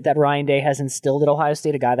culture fit that Ryan Day has instilled at Ohio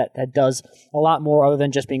State, a guy that does a lot more other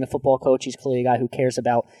than just being a football coach. He's clearly a guy who cares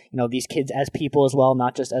about, these kids as people as well,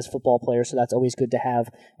 not just as football players. So that's always good to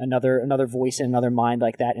have another voice and another mind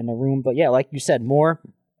like that in the room. But yeah, like you said, more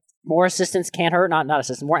assistants can't hurt. Not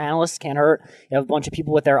assistants. More analysts can't hurt. You have a bunch of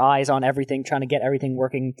people with their eyes on everything, trying to get everything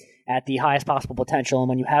working at the highest possible potential. And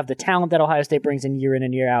when you have the talent that Ohio State brings in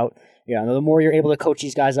and year out, the more you're able to coach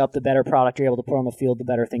these guys up, the better product you're able to put on the field, the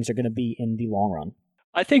better things are going to be in the long run.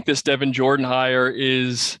 I think this Devin Jordan hire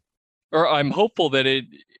I'm hopeful that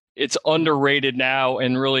it's underrated now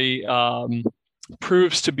and really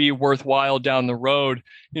proves to be worthwhile down the road.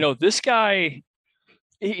 This guy,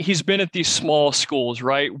 he's been at these small schools,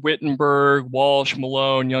 right? Wittenberg, Walsh,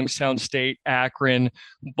 Malone, Youngstown State, Akron,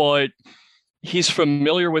 but he's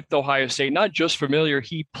familiar with Ohio State. Not just familiar,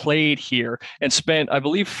 he played here and spent, I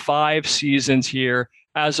believe, 5 seasons here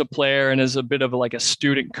as a player and as a bit of a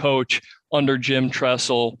student coach under Jim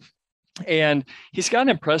Tressel. And he's got an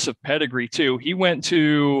impressive pedigree too. He went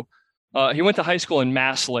to high school in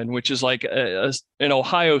Massillon, which is like an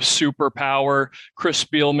Ohio superpower. Chris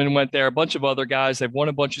Spielman went there, a bunch of other guys. They've won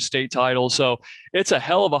a bunch of state titles. So it's a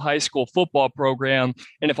hell of a high school football program.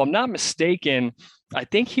 And if I'm not mistaken, I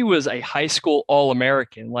think he was a high school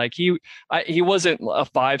All-American. He wasn't a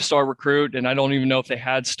 5-star recruit, and I don't even know if they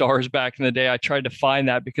had stars back in the day. I tried to find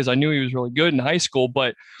that because I knew he was really good in high school,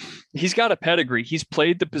 but he's got a pedigree. He's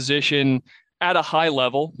played the position at a high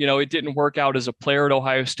level. It didn't work out as a player at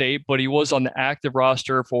Ohio State, but he was on the active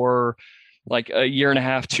roster for like a year and a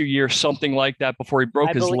half, 2 years, something like that before he broke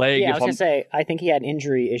his leg. Yeah, I was going to say, I think he had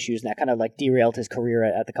injury issues and that kind of derailed his career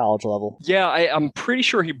at the college level. Yeah, I'm pretty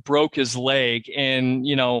sure he broke his leg. And,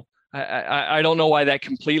 I don't know why that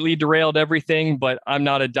completely derailed everything, but I'm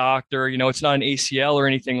not a doctor. It's not an ACL or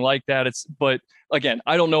anything like that. But again,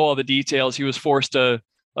 I don't know all the details. He was forced to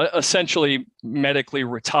essentially medically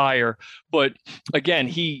retire. But again,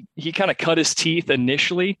 he kind of cut his teeth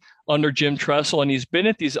initially under Jim Tressel, and he's been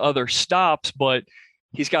at these other stops, but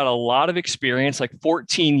he's got a lot of experience, like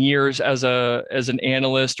 14 years as an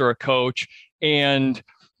analyst or a coach, and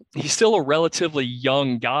he's still a relatively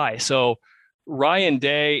young guy. So Ryan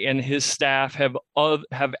Day and his staff have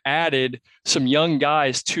added some young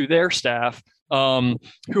guys to their staff who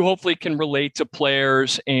hopefully can relate to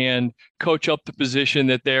players and coach up the position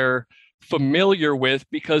that they're familiar with,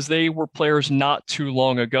 because they were players not too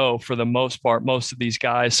long ago for the most part, most of these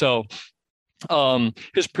guys. So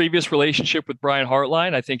his previous relationship with Brian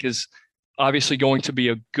Hartline, I think, is obviously going to be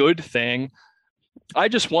a good thing. I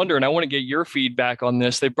just wonder, and I want to get your feedback on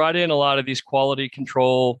this. They brought in a lot of these quality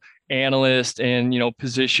control analysts and,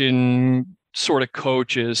 position sort of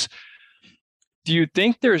coaches. Do you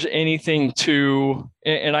think there's anything to,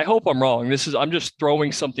 and I hope I'm wrong, I'm just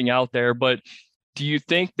throwing something out there, but do you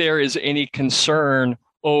think there is any concern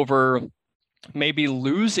over maybe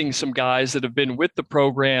losing some guys that have been with the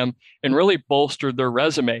program and really bolstered their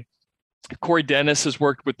resume? Corey Dennis has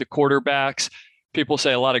worked with the quarterbacks. People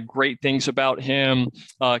say a lot of great things about him.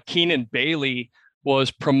 Keenan Bailey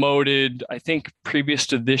was promoted, I think, previous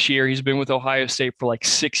to this year. He's been with Ohio State for like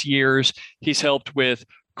 6 years. He's helped with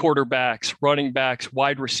quarterbacks, running backs,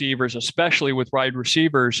 wide receivers, especially with wide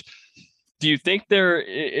receivers. Do you think there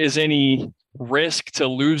is any risk to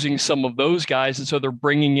losing some of those guys, and so they're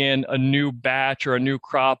bringing in a new batch or a new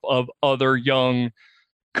crop of other young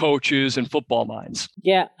coaches and football minds?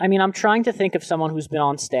 Yeah, I mean, I'm trying to think of someone who's been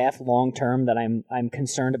on staff long term that I'm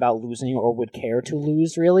concerned about losing or would care to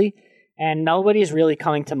lose, really. And nobody is really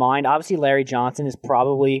coming to mind. Obviously, Larry Johnson is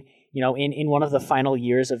probably, in one of the final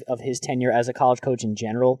years of his tenure as a college coach in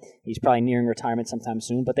general. He's probably nearing retirement sometime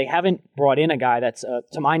soon. But they haven't brought in a guy that's,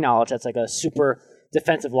 to my knowledge, that's like a super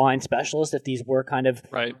defensive line specialist, if these were kind of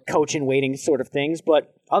coach in waiting sort of things.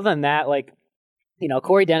 But other than that,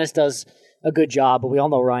 Corey Dennis does a good job, but we all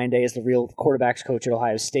know Ryan Day is the real quarterbacks coach at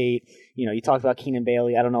Ohio State. You talked about Keenan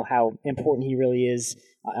Bailey. I don't know how important he really is.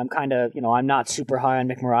 I'm kind of, I'm not super high on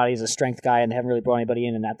Mick Marotti as a strength guy, and they haven't really brought anybody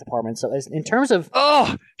in that department. So in terms of...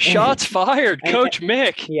 Oh, shots fired, Coach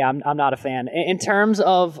Mick. Yeah, I'm not a fan. In terms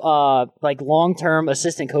of long-term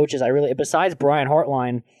assistant coaches, besides Brian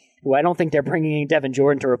Hartline, who I don't think they're bringing in Devin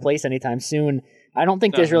Jordan to replace anytime soon, I don't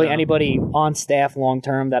think there's really anybody on staff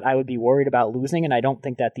long-term that I would be worried about losing, and I don't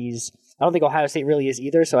think Ohio State really is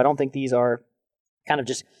either, so I don't think these are kind of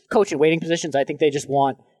just coach and waiting positions. I think they just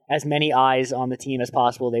want as many eyes on the team as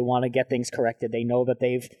possible. They want to get things corrected. They know that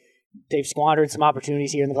they've squandered some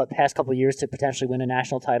opportunities here in the past couple of years to potentially win a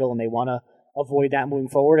national title, and they want to avoid that moving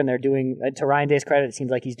forward, and they're doing, to Ryan Day's credit, it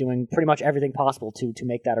seems like he's doing pretty much everything possible to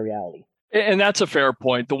make that a reality. And that's a fair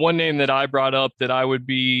point. The one name that I brought up that I would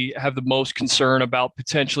have the most concern about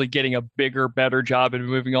potentially getting a bigger, better job and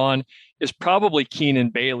moving on is probably Keenan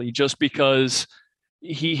Bailey, just because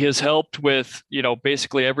he has helped with,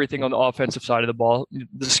 basically everything on the offensive side of the ball,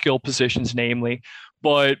 the skill positions, namely.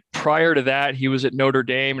 But prior to that, he was at Notre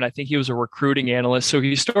Dame, and I think he was a recruiting analyst. So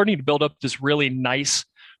he's starting to build up this really nice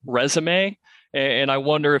resume. And I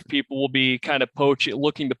wonder if people will be kind of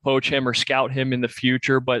looking to poach him or scout him in the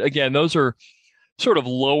future. But again, those are sort of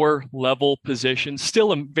lower level positions,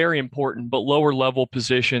 still very important, but lower level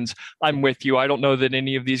positions. I'm with you. I don't know that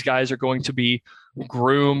any of these guys are going to be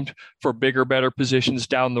groomed for bigger, better positions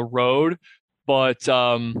down the road. But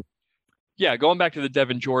going back to the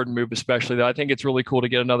Devin Jordan move, especially, though, I think it's really cool to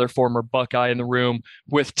get another former Buckeye in the room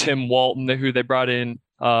with Tim Walton, who they brought in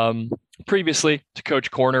previously to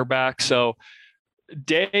coach cornerback. So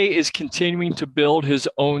Day is continuing to build his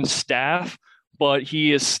own staff, but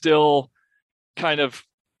he is still kind of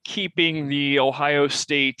keeping the Ohio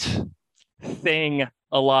State thing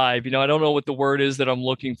alive. I don't know what the word is that I'm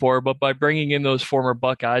looking for, but by bringing in those former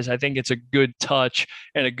Buckeyes, I think it's a good touch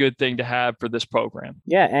and a good thing to have for this program.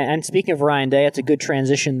 Yeah, and speaking of Ryan Day, it's a good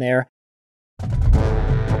transition there.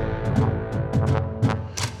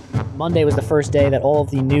 Monday was the first day that all of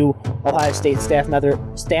the new Ohio State staff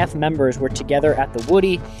members were together at the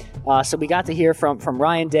Woody. So we got to hear from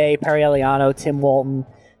Ryan Day, Perry Eliano, Tim Walton,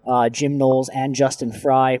 Jim Knowles, and Justin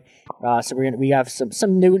Fry. So we have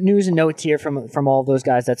some new news and notes here from all of those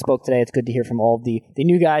guys that spoke today. It's good to hear from all of the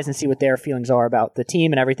new guys and see what their feelings are about the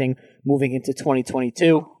team and everything moving into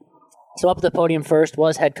 2022. So up at the podium first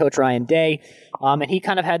was head coach Ryan Day, and he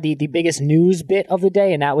kind of had the biggest news bit of the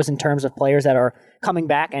day, and that was in terms of players that are coming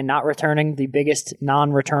back and not returning. The biggest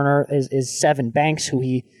non-returner is Sevyn Banks, who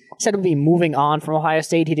he said would be moving on from Ohio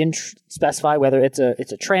State. He didn't specify whether it's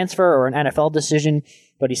a transfer or an NFL decision,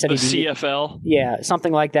 but he said he'd be CFL. Yeah,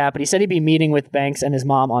 something like that. But he said he'd be meeting with Banks and his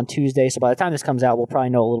mom on Tuesday, so by the time this comes out, we'll probably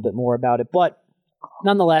know a little bit more about it. But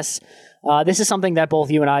nonetheless, this is something that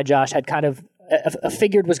both you and I, Josh, had kind of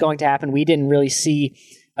figured was going to happen. We didn't really see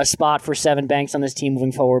a spot for Sevyn Banks on this team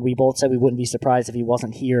moving forward. We both said we wouldn't be surprised if he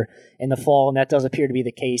wasn't here in the fall, and that does appear to be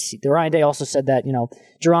the case. Ryan Day also said that,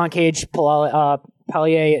 Jerron Cage, Palaie,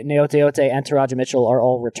 Neote, and Taraja Mitchell are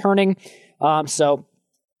all returning. So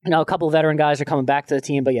a couple of veteran guys are coming back to the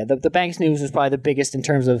team. But yeah, the Banks news was probably the biggest in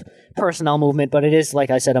terms of personnel movement, but it is, like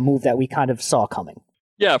I said, a move that we kind of saw coming.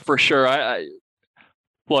 Yeah, for sure.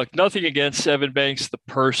 Look, nothing against Sevyn Banks, the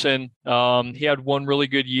person. He had one really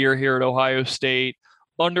good year here at Ohio State.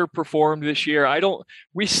 Underperformed this year.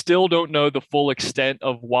 We still don't know the full extent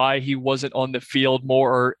of why he wasn't on the field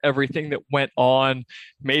more, or everything that went on.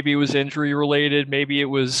 Maybe it was injury related. Maybe it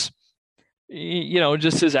was,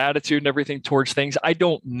 just his attitude and everything towards things. I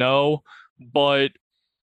don't know, but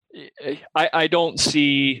I don't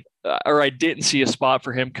see, or I didn't see a spot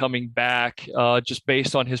for him coming back just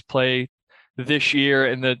based on his play this year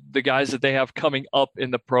and the guys that they have coming up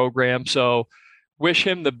in the program. So wish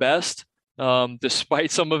him the best,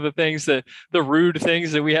 despite some of the rude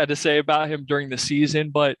things that we had to say about him during the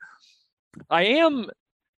season. But I am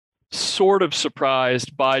sort of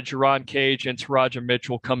surprised by Jerron Cage and Taraja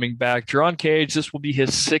Mitchell coming back. Jerron Cage, this will be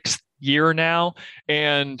his 6th year now,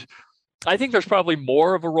 and I think there's probably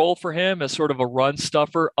more of a role for him as sort of a run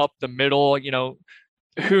stuffer up the middle.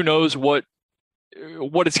 Who knows what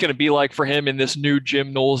it's going to be like for him in this new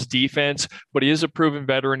Jim Knowles defense, but he is a proven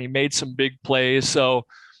veteran. He made some big plays. So,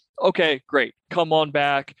 okay, great. Come on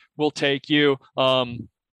back. We'll take you. The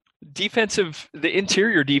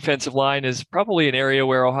interior defensive line is probably an area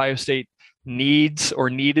where Ohio State needed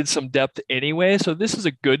some depth anyway. So this is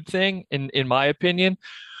a good thing in my opinion.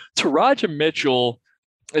 Taraja Mitchell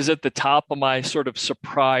is at the top of my sort of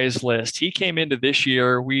surprise list. He came into this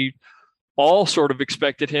year. We all sort of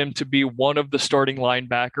expected him to be one of the starting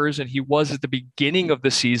linebackers, and he was at the beginning of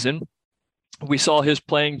the season. We saw his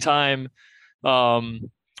playing time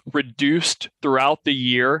reduced throughout the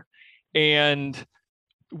year, and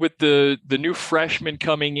with the new freshman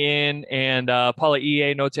coming in and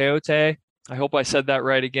Palaie Neote, I hope I said that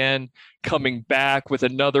right again, coming back with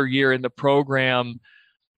another year in the program.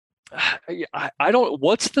 I don't.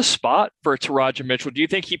 What's the spot for Taraja Mitchell? Do you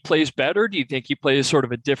think he plays better? Do you think he plays sort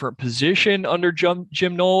of a different position under Jim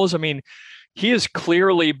Knowles? I mean, he is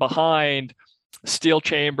clearly behind Steele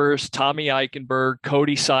Chambers, Tommy Eichenberg,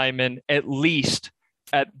 Cody Simon, at least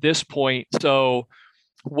at this point. So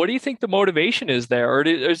what do you think the motivation is there? Or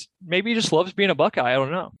maybe he just loves being a Buckeye? I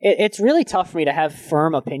don't know. It's really tough for me to have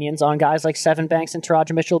firm opinions on guys like Sevyn Banks and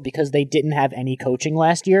Taraja Mitchell because they didn't have any coaching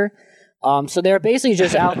last year. So they're basically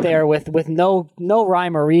just out there with no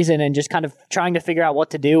rhyme or reason and just kind of trying to figure out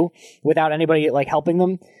what to do without anybody like helping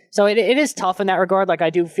them. So it is tough in that regard. Like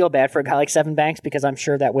I do feel bad for a guy like Sevyn Banks because I'm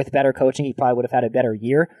sure that with better coaching he probably would have had a better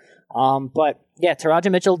year. But yeah,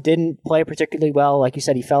 Taraja Mitchell didn't play particularly well. Like you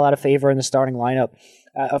said, he fell out of favor in the starting lineup.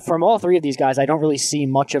 From all three of these guys, I don't really see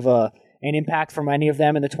much of an impact from any of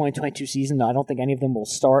them in the 2022 season. I don't think any of them will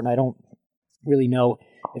start, and I don't really know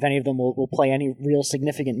if any of them will play any real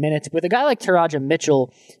significant minutes. With a guy like Taraja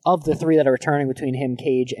Mitchell, of the three that are returning between him,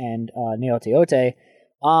 Cage, and Neote,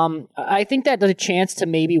 I think that there's a chance to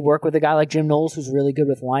maybe work with a guy like Jim Knowles, who's really good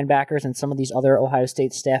with linebackers and some of these other Ohio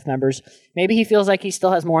State staff members. Maybe he feels like he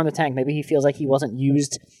still has more in the tank. Maybe he feels like he wasn't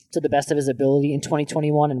used to the best of his ability in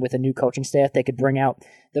 2021, and with a new coaching staff, they could bring out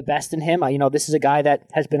the best in him. This is a guy that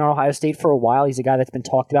has been on Ohio State for a while. He's a guy that's been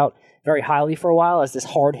talked about very highly for a while as this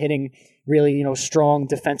hard-hitting, really, strong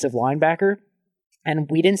defensive linebacker. And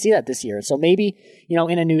we didn't see that this year. So maybe,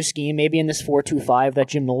 in a new scheme, maybe in this 4-2-5 that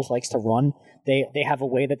Jim Knowles likes to run, they have a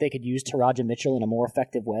way that they could use Taraja Mitchell in a more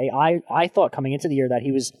effective way. I thought coming into the year that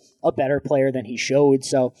he was a better player than he showed.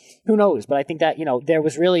 So who knows? But I think that, there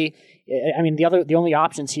was really, the only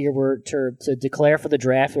options here were to declare for the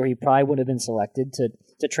draft where he probably would have been selected,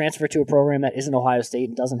 to transfer to a program that isn't Ohio State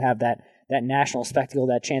and doesn't have that national spectacle,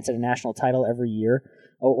 that chance at a national title every year,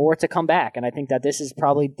 or to come back. And I think that this is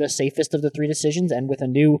probably the safest of the three decisions. And with a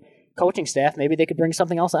new coaching staff, maybe they could bring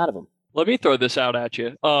something else out of him. Let me throw this out at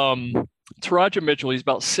you. Taraja Mitchell, he's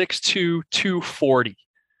about 6'2", 240.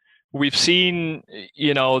 We've seen,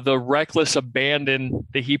 the reckless abandon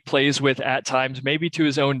that he plays with at times, maybe to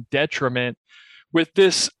his own detriment. with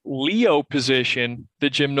this Leo position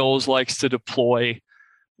that Jim Knowles likes to deploy,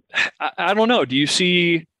 I don't know. Do you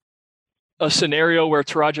see a scenario where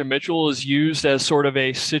Taraja Mitchell is used as sort of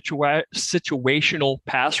a situational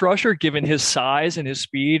pass rusher, given his size and his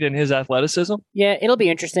speed and his athleticism? Yeah, it'll be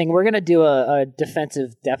interesting. We're going to do a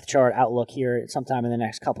defensive depth chart outlook here sometime in the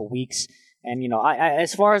next couple weeks. And,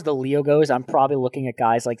 as far as the Leo goes, I'm probably looking at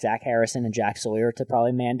guys like Zach Harrison and Jack Sawyer to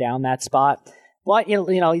probably man down that spot. But,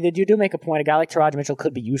 you do make a point. A guy like Taraja Mitchell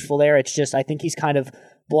could be useful there. It's just, I think he's kind of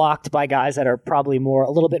blocked by guys that are probably a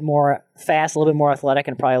little bit more fast, a little bit more athletic,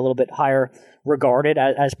 and probably a little bit higher regarded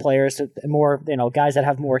as players, more, guys that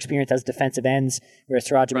have more experience as defensive ends, whereas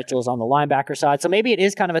Taraja Mitchell is on the linebacker side. So maybe it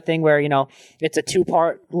is kind of a thing where, it's a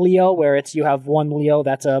two-part Leo, where you have one Leo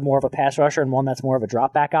that's more of a pass rusher and one that's more of a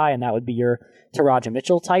drop back guy, and that would be your Taraja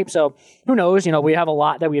Mitchell type. So who knows? We have a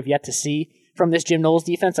lot that we have yet to see from this Jim Knowles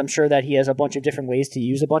defense. I'm sure that he has a bunch of different ways to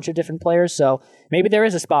use a bunch of different players. So maybe there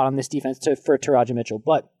is a spot on this defense for Taraja Mitchell.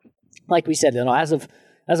 But like we said, as of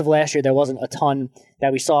last year, there wasn't a ton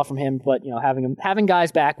that we saw from him. But having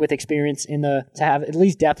guys back with experience to have at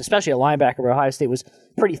least depth, especially a linebacker, where Ohio State was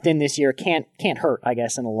pretty thin this year, can't hurt, I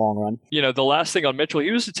guess, in the long run. The last thing on Mitchell,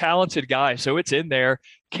 he was a talented guy, so it's in there.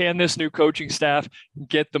 Can this new coaching staff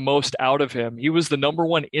get the most out of him? He was the number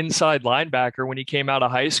one inside linebacker when he came out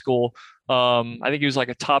of high school. I think he was like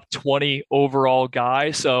a top 20 overall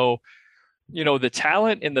guy. So, the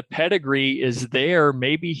talent and the pedigree is there.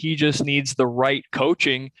 Maybe he just needs the right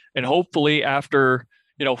coaching. And hopefully after,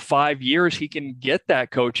 5 years, he can get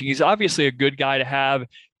that coaching. He's obviously a good guy to have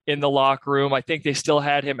in the locker room. I think they still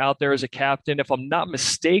had him out there as a captain. If I'm not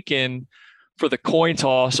mistaken, for the coin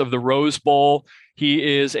toss of the Rose Bowl,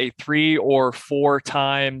 he is a 3 or 4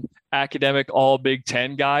 time academic all Big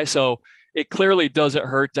Ten guy. So it clearly doesn't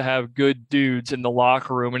hurt to have good dudes in the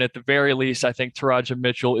locker room. And at the very least, I think Taraja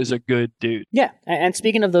Mitchell is a good dude. Yeah. And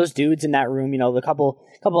speaking of those dudes in that room, the couple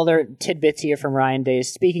other tidbits here from Ryan Day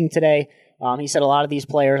speaking today. He said a lot of these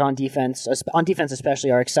players on defense especially,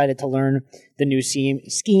 are excited to learn the new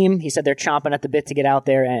scheme. He said they're chomping at the bit to get out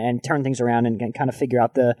there and turn things around and kind of figure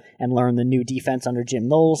out and learn the new defense under Jim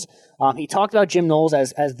Knowles. He talked about Jim Knowles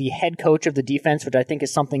as the head coach of the defense, which I think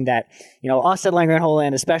is something that, us at Land-Grant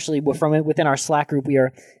Homeland, especially from within our Slack group, we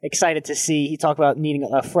are excited to see. He talked about needing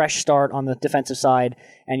a fresh start on the defensive side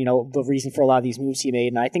and, the reason for a lot of these moves he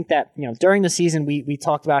made. And I think that, during the season, we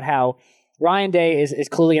talked about how Ryan Day is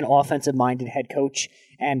clearly an offensive-minded head coach,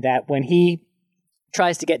 and that when he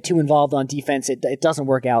tries to get too involved on defense, it doesn't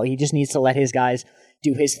work out. He just needs to let his guys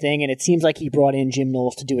do his thing, and it seems like he brought in Jim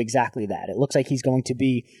Knowles to do exactly that. It looks like he's going to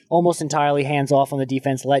be almost entirely hands-off on the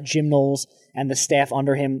defense, let Jim Knowles and the staff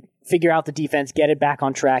under him figure out the defense, get it back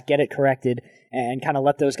on track, get it corrected, and kind of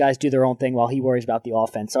let those guys do their own thing while he worries about the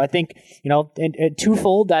offense. So I think,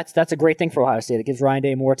 twofold, that's a great thing for Ohio State. It gives Ryan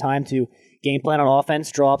Day more time to game plan on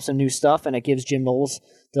offense, draw up some new stuff, and it gives Jim Knowles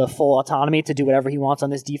the full autonomy to do whatever he wants on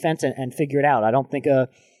this defense and figure it out. I don't think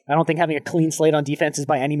having a clean slate on defense is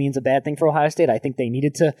by any means a bad thing for Ohio State. I think they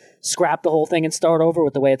needed to scrap the whole thing and start over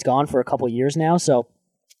with the way it's gone for a couple of years now. So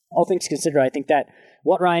all things considered, I think that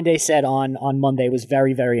what Ryan Day said on Monday was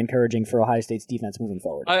very, very encouraging for Ohio State's defense moving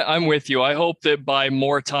forward. I'm with you. I hope that by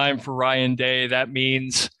more time for Ryan Day, that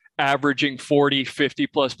means averaging 40, 50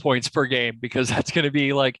 plus points per game, because that's going to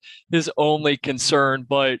be like his only concern.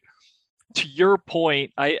 But to your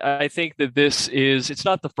point, I think that it's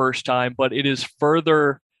not the first time, but it is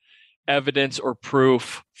further evidence or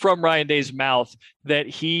proof from Ryan Day's mouth that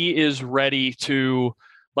he is ready to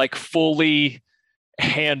fully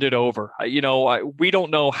hand it over. We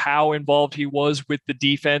don't know how involved he was with the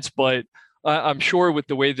defense, but I'm sure with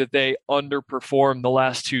the way that they underperformed the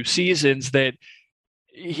last 2 seasons that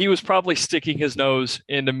he was probably sticking his nose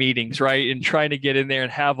into meetings, right? And trying to get in there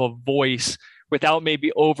and have a voice without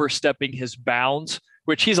maybe overstepping his bounds,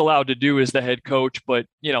 which he's allowed to do as the head coach. But,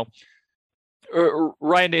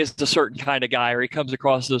 Ryan Day is a certain kind of guy, or he comes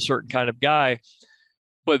across as a certain kind of guy.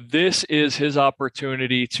 But this is his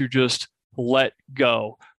opportunity to just let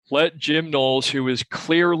go. Let Jim Knowles, who is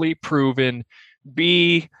clearly proven,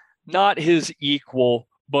 be not his equal,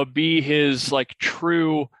 but be his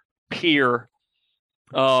true peer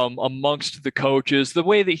amongst the coaches, the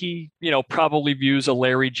way that he, probably views a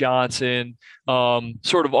Larry Johnson,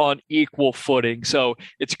 sort of on equal footing. So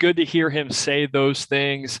it's good to hear him say those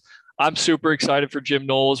things. I'm super excited for Jim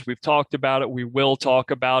Knowles. We've talked about it. We will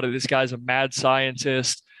talk about it. This guy's a mad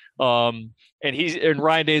scientist. And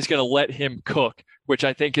Ryan Day is going to let him cook, which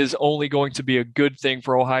I think is only going to be a good thing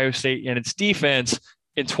for Ohio State and its defense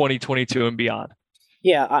in 2022 and beyond.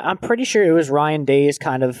 Yeah, I'm pretty sure it was Ryan Day's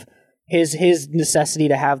kind of his necessity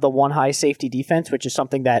to have the one high safety defense, which is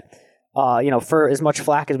something that For as much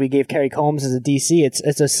flack as we gave Kerry Combs as a DC,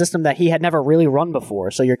 it's a system that he had never really run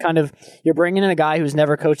before. So you're bringing in a guy who's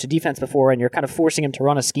never coached a defense before, and you're kind of forcing him to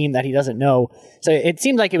run a scheme that he doesn't know. So it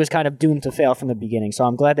seemed like it was kind of doomed to fail from the beginning. So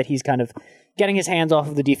I'm glad that he's kind of getting his hands off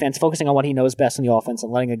of the defense, focusing on what he knows best in the offense,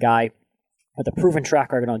 and letting a guy with a proven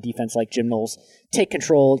track record on defense like Jim Knowles take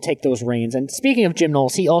control, take those reins. And speaking of Jim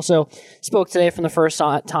Knowles, he also spoke today from the first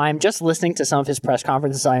time. Just listening to some of his press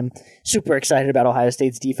conferences, I'm super excited about Ohio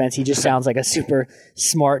State's defense. He just sounds like a super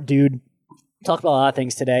smart dude. Talked about a lot of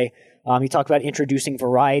things today. He talked about introducing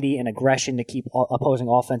variety and aggression to keep opposing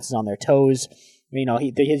offenses on their toes. He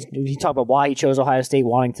talked about why he chose Ohio State,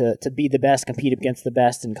 wanting to be the best, compete against the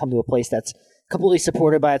best, and come to a place that's completely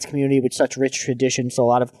supported by its community with such rich tradition. So a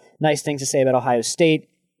lot of nice things to say about Ohio State.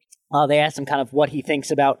 They asked him kind of what he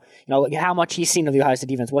thinks about, how much he's seen of the Ohio State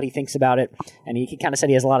defense, what he thinks about it. And he kind of said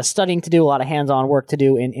he has a lot of studying to do, a lot of hands-on work to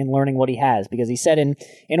do in learning what he has. Because he said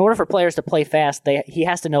in order for players to play fast, he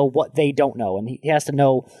has to know what they don't know. And he has to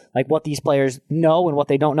know what these players know and what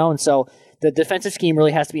they don't know. And so the defensive scheme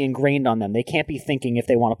really has to be ingrained on them. They can't be thinking if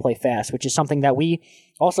they want to play fast, which is something that we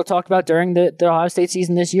also talked about during the Ohio State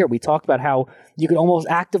season this year. We talked about how you could almost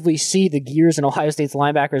actively see the gears in Ohio State's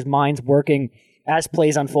linebackers' minds working as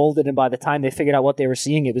plays unfolded, and by the time they figured out what they were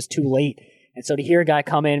seeing, it was too late. And so to hear a guy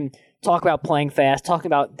come in, talk about playing fast, talking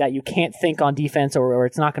about that you can't think on defense or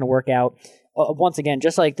it's not going to work out, once again,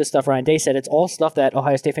 just like the stuff Ryan Day said, it's all stuff that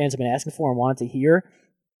Ohio State fans have been asking for and wanted to hear.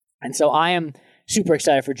 And so I am super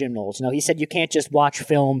excited for Jim Knowles. He said you can't just watch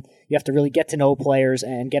film. You have to really get to know players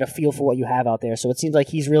and get a feel for what you have out there. So it seems like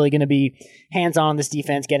he's really going to be hands-on on this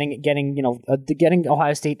defense, getting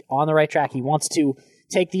Ohio State on the right track. He wants to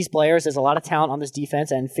take these players. There's a lot of talent on this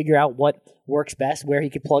defense and figure out what works best, where he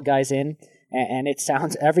could plug guys in. And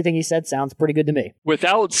everything he said sounds pretty good to me.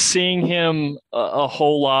 Without seeing him a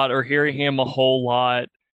whole lot or hearing him a whole lot,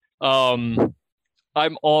 I'm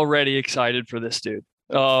already excited for this dude.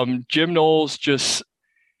 Jim Knowles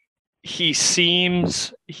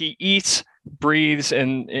he eats, breathes,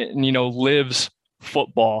 and lives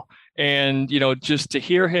football. And, just to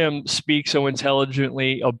hear him speak so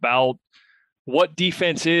intelligently about what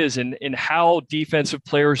defense is and how defensive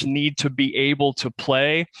players need to be able to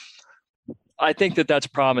play, I think that's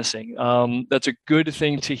promising. That's a good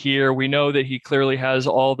thing to hear. We know that he clearly has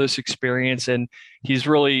all this experience, and he's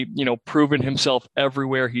really, proven himself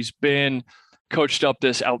everywhere he's been, coached up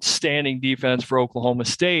this outstanding defense for Oklahoma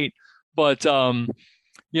State. But,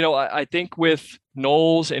 I think with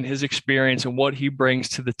Knowles and his experience and what he brings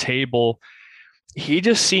to the table, he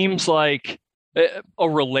just seems like a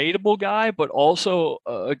relatable guy, but also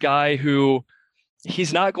a guy who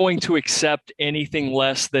he's not going to accept anything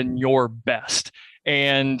less than your best.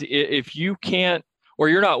 And if you can't, or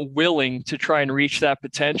you're not willing to try and reach that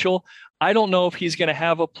potential, I don't know if he's going to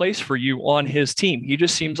have a place for you on his team. He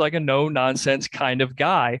just seems like a no-nonsense kind of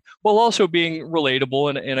guy, while also being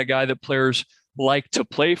relatable and a guy that players like to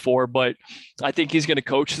play for. But I think he's going to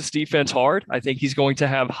coach this defense hard. I think he's going to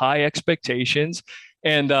have high expectations.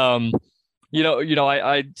 And,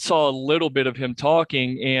 I saw a little bit of him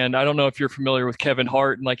talking, and I don't know if you're familiar with Kevin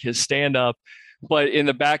Hart and his stand-up, but in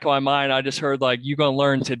the back of my mind, I just heard you're going to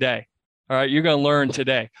learn today. All right, you're going to learn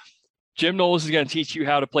today. Jim Knowles is going to teach you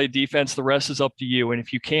how to play defense. The rest is up to you. And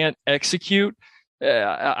if you can't execute,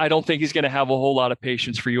 I don't think he's going to have a whole lot of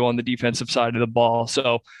patience for you on the defensive side of the ball.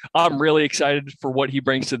 So I'm really excited for what he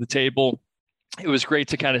brings to the table. It was great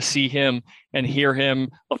to kind of see him and hear him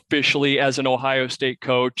officially as an Ohio State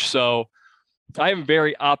coach. So I am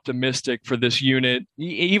very optimistic for this unit,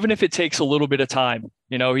 even if it takes a little bit of time.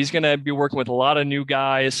 He's going to be working with a lot of new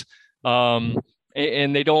guys, and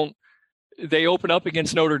they open up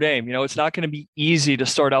against Notre Dame. It's not going to be easy to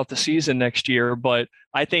start out the season next year, but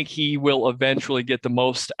I think he will eventually get the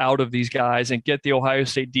most out of these guys and get the Ohio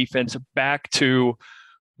State defense back to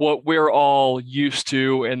what we're all used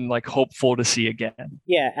to and hopeful to see again.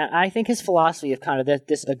 Yeah, I think his philosophy of kind of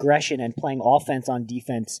this aggression and playing offense on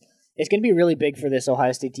defense is going to be really big for this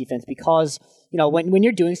Ohio State defense because, when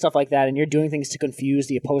you're doing stuff like that and you're doing things to confuse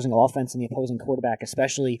the opposing offense and the opposing quarterback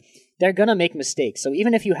especially, they're going to make mistakes. So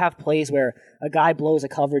even if you have plays where a guy blows a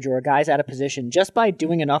coverage or a guy's out of position, just by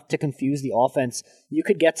doing enough to confuse the offense, you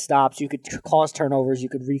could get stops, you could cause turnovers, you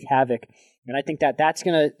could wreak havoc. And I think that's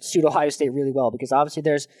going to suit Ohio State really well because obviously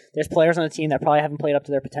there's players on the team that probably haven't played up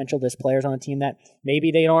to their potential. There's players on the team that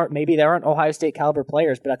maybe they aren't Ohio State caliber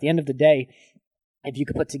players, but at the end of the day, if you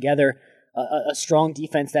could put together a strong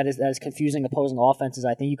defense that is confusing opposing offenses,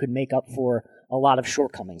 I think you could make up for a lot of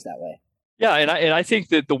shortcomings that way. Yeah, and I think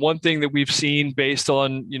that the one thing that we've seen based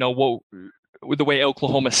on the way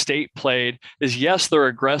Oklahoma State played is, yes, they're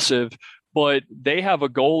aggressive, but they have a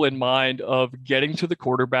goal in mind of getting to the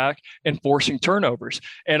quarterback and forcing turnovers.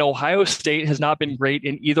 And Ohio State has not been great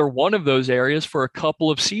in either one of those areas for a couple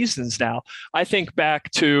of seasons now. I think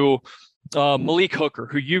back to Malik Hooker,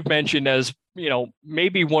 who you've mentioned as,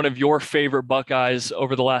 maybe one of your favorite Buckeyes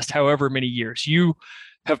over the last however many years. You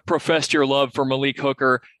have professed your love for Malik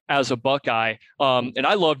Hooker as a Buckeye. And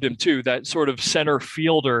I loved him too, that sort of center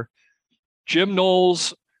fielder. Jim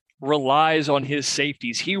Knowles relies on his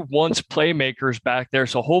safeties. He wants playmakers back there.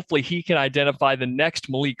 So hopefully he can identify the next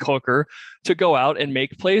Malik Hooker to go out and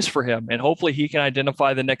make plays for him. And hopefully he can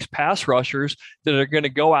identify the next pass rushers that are going to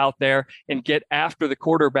go out there and get after the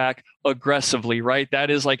quarterback aggressively, right?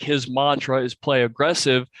 That is like his mantra, is play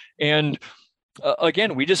aggressive. And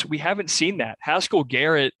again, we haven't seen that. Haskell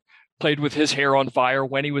Garrett played with his hair on fire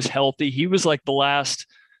when he was healthy. He was like the last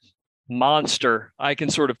monster I can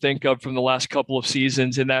sort of think of from the last couple of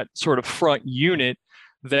seasons in that sort of front unit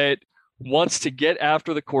that wants to get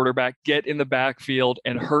after the quarterback, get in the backfield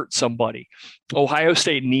and hurt somebody. Ohio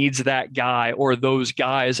State needs that guy or those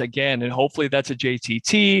guys again. And hopefully that's a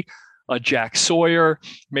JTT, a Jack Sawyer.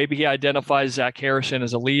 Maybe he identifies Zach Harrison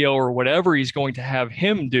as a Leo or whatever he's going to have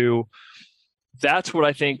him do. That's what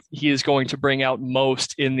I think he is going to bring out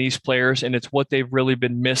most in these players. And it's what they've really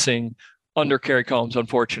been missing under Kerry Combs,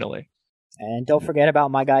 unfortunately. And don't forget about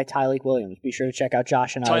my guy, Tyleik Williams. Be sure to check out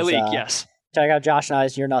Josh and I's. Tyleik, yes. Check out Josh and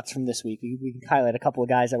I's You're Nuts from this week. We can highlight a couple of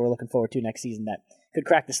guys that we're looking forward to next season that could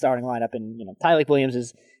crack the starting lineup. And, Tyleik Williams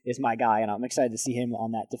is my guy, and I'm excited to see him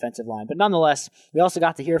on that defensive line. But nonetheless, we also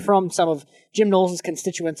got to hear from some of Jim Knowles'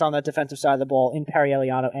 constituents on the defensive side of the ball in Perry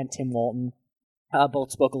Eliano and Tim Walton.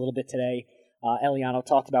 Both spoke a little bit today. Eliano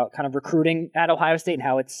talked about kind of recruiting at Ohio State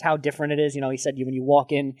and how different it is. He said when you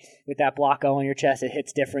walk in with that block on your chest, it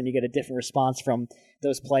hits different. You get a different response from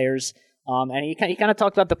those players. And he kind of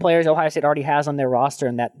talked about the players Ohio State already has on their roster,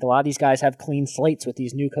 and that a lot of these guys have clean slates with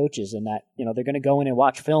these new coaches, and that they're going to go in and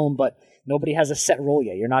watch film, but nobody has a set role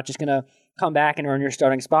yet. You're not just going to come back and earn your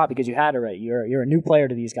starting spot because you had it right. You're a new player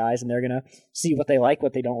to these guys, and they're going to see what they like,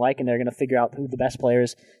 what they don't like, and they're going to figure out who the best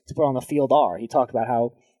players to put on the field are. He talked about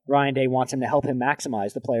how Ryan Day wants him to help him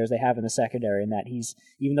maximize the players they have in the secondary, and that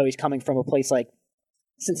even though he's coming from a place like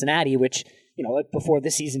Cincinnati, which before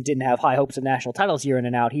this season didn't have high hopes of national titles year in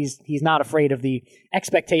and out, he's not afraid of the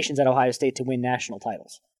expectations at Ohio State to win national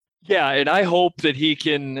titles. Yeah, and I hope that he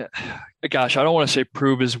can, gosh, I don't want to say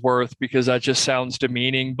prove his worth because that just sounds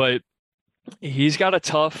demeaning, but he's got a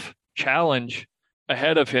tough challenge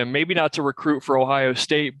ahead of him. Maybe not to recruit for Ohio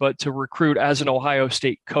State, but to recruit as an Ohio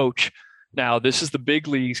State coach. Now, this is the big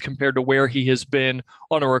leagues compared to where he has been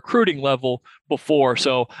on a recruiting level before.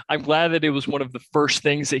 So I'm glad that it was one of the first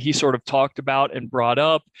things that he sort of talked about and brought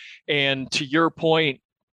up. And to your point,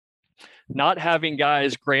 not having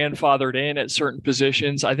guys grandfathered in at certain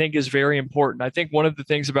positions, I think is very important. I think one of the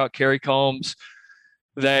things about Kerry Combs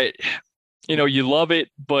that, you love it,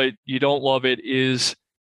 but you don't love it is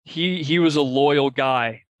he was a loyal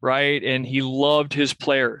guy. Right. And he loved his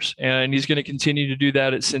players, and he's going to continue to do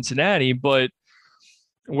that at Cincinnati. But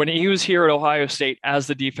when he was here at Ohio State as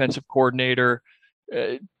the defensive coordinator,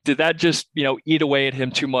 did that just, eat away at him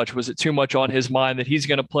too much? Was it too much on his mind that he's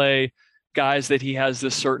going to play guys that he has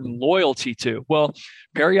this certain loyalty to? Well,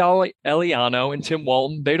 Perry Eliano and Tim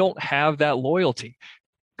Walton, they don't have that loyalty.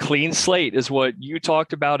 Clean slate is what you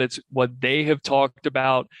talked about. It's what they have talked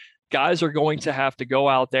about. Guys are going to have to go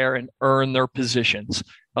out there and earn their positions.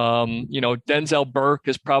 Denzel Burke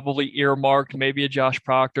is probably earmarked, maybe a Josh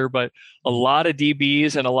Proctor, but a lot of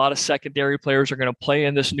DBs and a lot of secondary players are going to play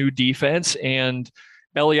in this new defense. And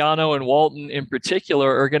Eliano and Walton in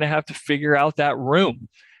particular are going to have to figure out that room.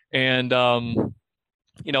 And,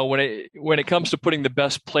 when it comes to putting the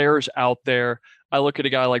best players out there, I look at a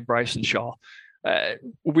guy like Bryson Shaw.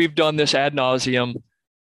 We've done this ad nauseum.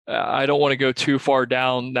 I don't want to go too far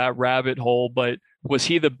down that rabbit hole, but was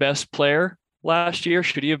he the best player last year?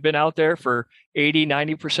 Should he have been out there for 80,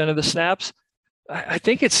 90% of the snaps? I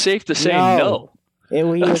think it's safe to say no. He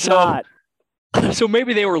was not. So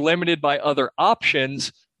maybe they were limited by other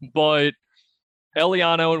options, but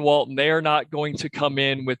Eliano and Walton, they are not going to come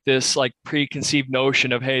in with this like preconceived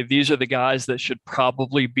notion of, hey, these are the guys that should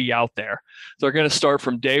probably be out there. They're going to start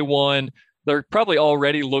from day one. They're probably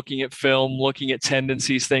already looking at film, looking at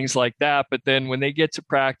tendencies, things like that. But then when they get to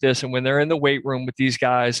practice and when they're in the weight room with these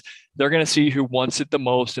guys, they're going to see who wants it the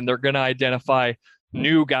most, and they're going to identify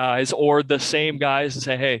new guys or the same guys and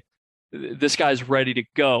say, hey, this guy's ready to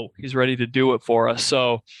go. He's ready to do it for us.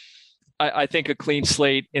 So I think a clean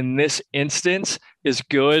slate in this instance is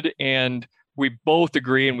good. And we both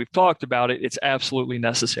agree and we've talked about it, it's absolutely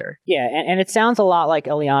necessary. Yeah, and it sounds a lot like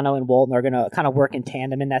Eliano and Walton are going to kind of work in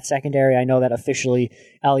tandem in that secondary. I know that officially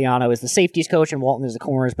Eliano is the safeties coach and Walton is the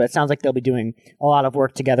corners, but it sounds like they'll be doing a lot of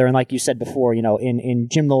work together. And like you said before, in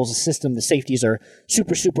Jim Knowles' system, the safeties are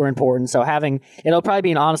super, super important. So it'll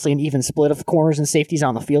probably be honestly an even split of corners and safeties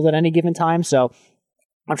on the field at any given time. So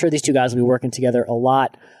I'm sure these two guys will be working together a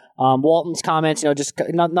lot. Walton's comments, just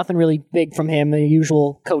nothing really big from him, the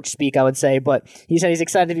usual coach speak, I would say, but he said he's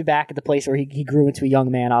excited to be back at the place where he grew into a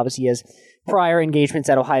young man. Obviously, he has prior engagements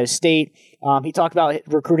at Ohio State. He talked about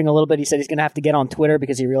recruiting a little bit. He said he's going to have to get on Twitter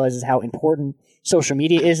because he realizes how important social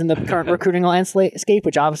media is in the current recruiting landscape,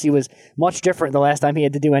 which obviously was much different the last time he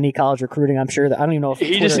had to do any college recruiting. I'm sure that I don't even know if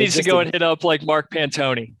he just needs to go and hit up like Mark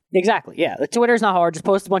Pantoni. Exactly, yeah. The Twitter's not hard. Just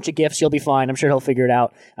post a bunch of GIFs. You'll be fine. I'm sure he'll figure it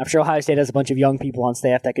out. I'm sure Ohio State has a bunch of young people on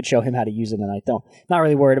staff that could show him how to use them, and not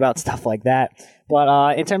really worried about stuff like that.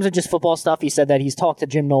 But in terms of just football stuff, he said that he's talked to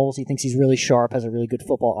Jim Knowles. He thinks he's really sharp, has a really good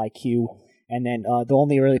football IQ. And then the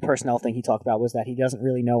only really personnel thing he talked about was that he doesn't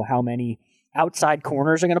really know how many outside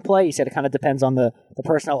corners are going to play. He said it kind of depends on the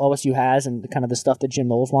personnel OSU has and kind of the stuff that Jim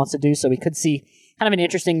Knowles wants to do. So we could see kind of an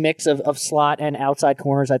interesting mix of slot and outside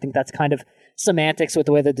corners. I think that's kind of semantics with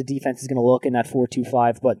the way that the defense is going to look in that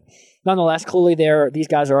 4-2-5. But nonetheless, clearly these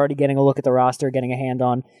guys are already getting a look at the roster, trying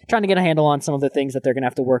to get a handle on some of the things that they're going to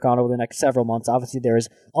have to work on over the next several months. Obviously, there is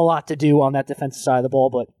a lot to do on that defensive side of the ball,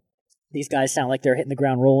 but these guys sound like they're hitting the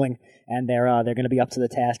ground rolling, and they're going to be up to the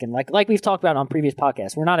task. And like we've talked about on previous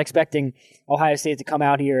podcasts, we're not expecting Ohio State to come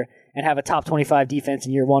out here and have a top 25 defense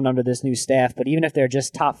in year one under this new staff. But even if they're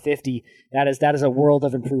just top 50, that is a world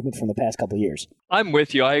of improvement from the past couple of years. I'm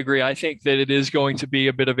with you. I agree. I think that it is going to be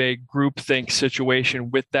a bit of a groupthink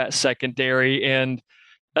situation with that secondary, and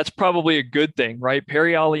that's probably a good thing, right?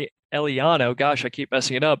 Perry Eliano, gosh, I keep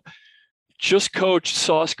messing it up, just coached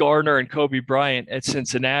Sauce Gardner and Kobe Bryant at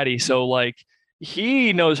Cincinnati. So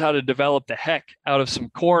he knows how to develop the heck out of some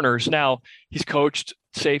corners. Now, he's coached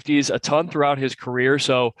safeties a ton throughout his career,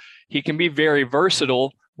 so he can be very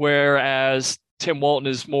versatile, whereas Tim Walton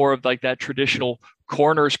is more of like that traditional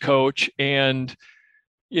corners coach. And,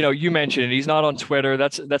 you mentioned it, he's not on Twitter.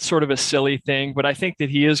 That's sort of a silly thing, but I think that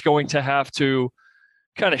he is going to have to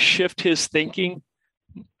kind of shift his thinking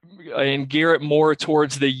and gear it more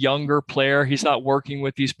towards the younger player. He's not working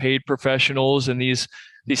with these paid professionals and these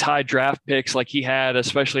high draft picks like he had,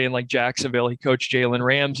 especially in like Jacksonville. He coached Jalen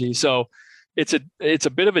Ramsey. So it's a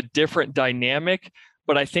bit of a different dynamic,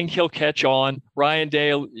 but I think he'll catch on. Ryan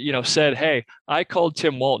Day, said, hey, I called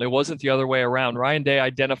Tim Walton. It wasn't the other way around. Ryan Day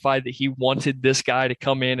identified that he wanted this guy to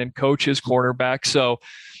come in and coach his cornerback. So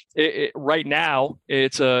right now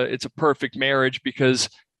it's a perfect marriage because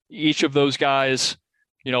each of those guys,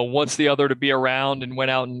 wants the other to be around and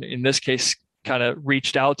went out and in this case kind of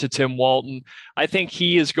reached out to Tim Walton. I think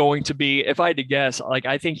he is going to be, if I had to guess,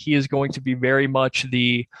 I think he is going to be very much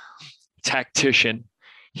the tactician.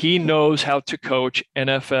 He knows how to coach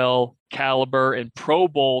NFL caliber and Pro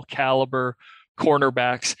Bowl caliber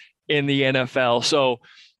cornerbacks in the NFL. So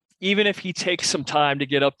even if he takes some time to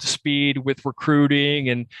get up to speed with recruiting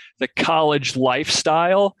and the college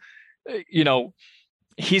lifestyle,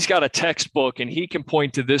 he's got a textbook and he can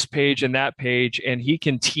point to this page and that page and he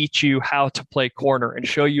can teach you how to play corner and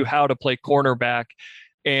show you how to play cornerback.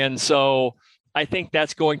 And so I think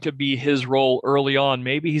that's going to be his role early on.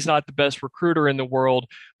 Maybe he's not the best recruiter in the world,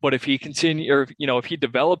 but if he if he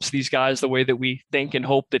develops these guys the way that we think and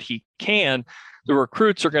hope that he can, the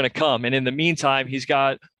recruits are going to come. And in the meantime, he's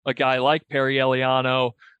got a guy like Perry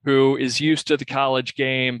Eliano who is used to the college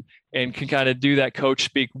game and can kind of do that coach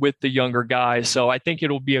speak with the younger guys. So I think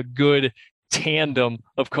it'll be a good tandem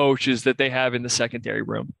of coaches that they have in the secondary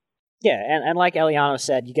room. Yeah, and like Eliano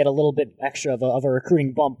said, you get a little bit extra of a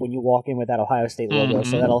recruiting bump when you walk in with that Ohio State logo, mm-hmm.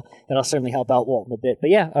 So that'll certainly help out Walton a bit. But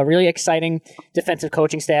yeah, a really exciting defensive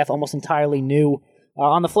coaching staff, almost entirely new.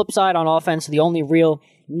 On the flip side, on offense, the only real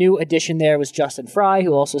new addition there was Justin Fry,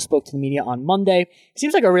 who also spoke to the media on Monday.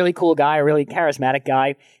 Seems like a really cool guy, a really charismatic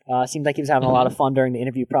guy. Seemed like he was having a lot of fun during the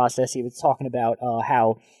interview process. He was talking about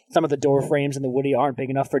how some of the door frames in the Woody aren't big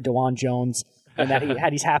enough for DeJuan Jones, and that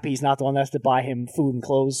he's happy he's not the one that has to buy him food and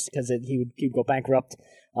clothes because he would go bankrupt.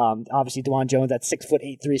 Obviously, DeJuan Jones at 6'8",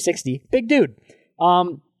 360, big dude.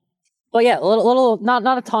 But yeah,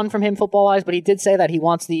 not a ton from him football wise, but he did say that he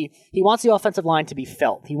wants the offensive line to be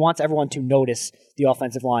felt. He wants everyone to notice the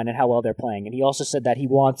offensive line and how well they're playing. And he also said that he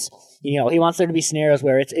wants there to be scenarios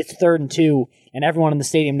where it's 3rd and 2 and everyone in the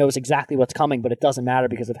stadium knows exactly what's coming, but it doesn't matter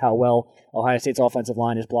because of how well Ohio State's offensive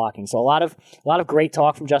line is blocking. So a lot of great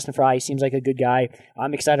talk from Justin Frye. He seems like a good guy.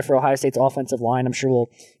 I'm excited for Ohio State's offensive line. I'm sure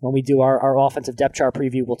when we do our offensive depth chart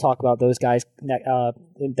preview, we'll talk about those guys that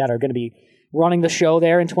are going to be running the show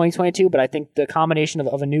there in 2022, but I think the combination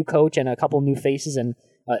of a new coach and a couple new faces and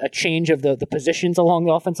a change of the positions along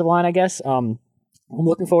the offensive line, I guess, I'm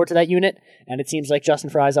looking forward to that unit, and it seems like Justin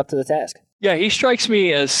Frye's up to the task. Yeah, he strikes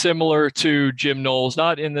me as similar to Jim Knowles,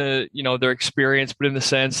 not in the their experience, but in the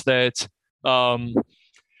sense that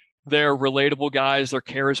they're relatable guys, they're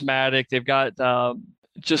charismatic, they've got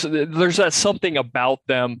there's that something about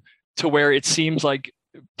them to where it seems like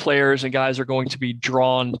players and guys are going to be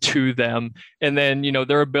drawn to them. And then,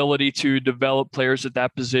 their ability to develop players at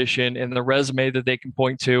that position and the resume that they can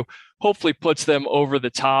point to hopefully puts them over the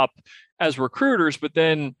top as recruiters. But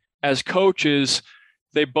then as coaches,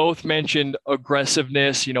 they both mentioned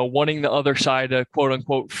aggressiveness, wanting the other side to quote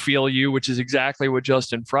unquote feel you, which is exactly what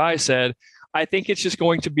Justin Frye said. I think it's just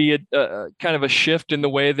going to be a kind of a shift in the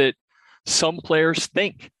way that some players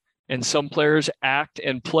think and some players act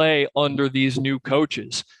and play under these new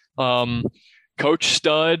coaches. Coach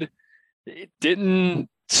Stud didn't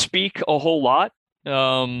speak a whole lot,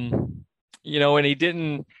 and he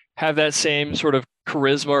didn't have that same sort of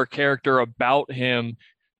charisma or character about him.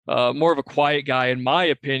 More of a quiet guy, in my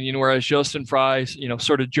opinion, whereas Justin Frye,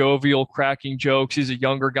 sort of jovial, cracking jokes. He's a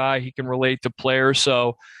younger guy. He can relate to players.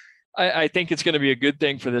 So I think it's going to be a good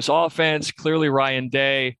thing for this offense. Clearly, Ryan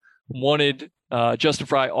Day wanted Justin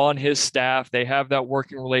Frye on his staff. They have that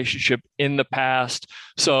working relationship in the past.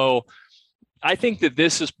 So I think that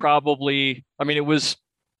this is probably, it was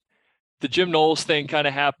the Jim Knowles thing kind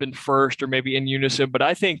of happened first or maybe in unison, but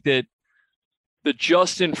I think that the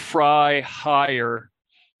Justin Frye hire,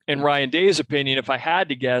 in Ryan Day's opinion, if I had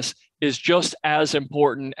to guess, is just as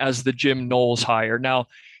important as the Jim Knowles hire. Now,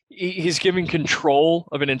 he's giving control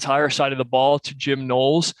of an entire side of the ball to Jim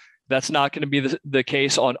Knowles. That's not going to be the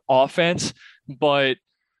case on offense, but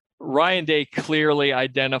Ryan Day clearly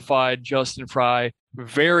identified Justin Frye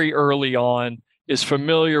very early on, is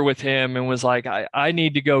familiar with him, and was like, I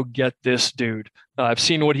need to go get this dude. I've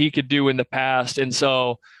seen what he could do in the past. And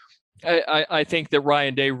so I think that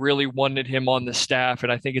Ryan Day really wanted him on the staff,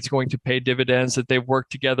 and I think it's going to pay dividends that they've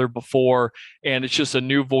worked together before. And it's just a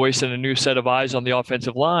new voice and a new set of eyes on the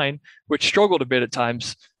offensive line, which struggled a bit at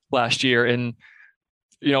times last year. And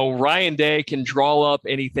Ryan Day can draw up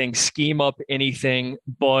anything, scheme up anything,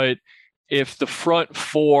 but if the front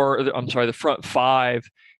five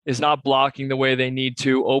is not blocking the way they need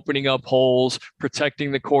to, opening up holes,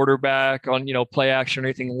 protecting the quarterback on, play action or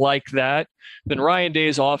anything like that, then Ryan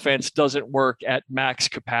Day's offense doesn't work at max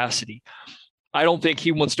capacity. I don't think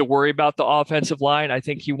he wants to worry about the offensive line. I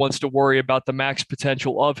think he wants to worry about the max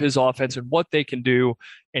potential of his offense and what they can do.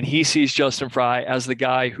 And he sees Justin Frye as the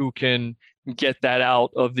guy who can get that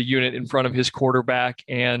out of the unit in front of his quarterback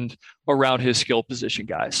and around his skill position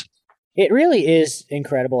guys. It really is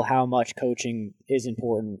incredible how much coaching is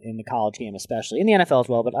important in the college game, especially in the NFL as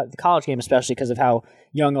well, but the college game especially because of how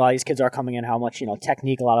young a lot of these kids are coming in, how much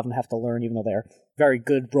technique a lot of them have to learn, even though they're very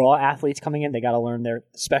good raw athletes coming in. They got to learn their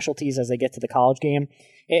specialties as they get to the college game.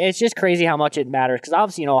 It's just crazy how much it matters because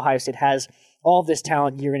obviously Ohio State has all of this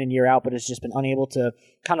talent year in and year out, but it's just been unable to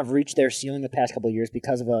kind of reach their ceiling the past couple of years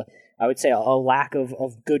because of a lack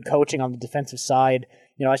of good coaching on the defensive side.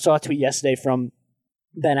 I saw a tweet yesterday from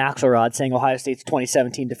Ben Axelrod saying Ohio State's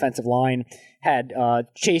 2017 defensive line had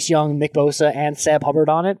Chase Young, Nick Bosa, and Sab Hubbard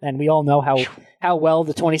on it, and we all know how well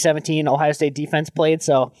the 2017 Ohio State defense played.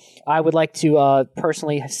 So I would like to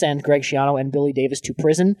personally send Greg Schiano and Billy Davis to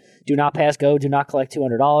prison. Do not pass go. Do not collect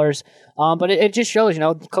 $200. But it just shows,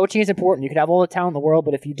 coaching is important. You could have all the talent in the world,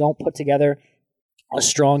 but if you don't put together a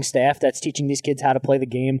strong staff that's teaching these kids how to play the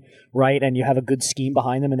game right, and you have a good scheme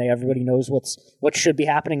behind them, and everybody knows what should be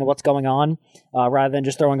happening and what's going on, rather than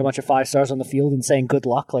just throwing a bunch of 5-stars on the field and saying good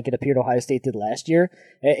luck like it appeared Ohio State did last year.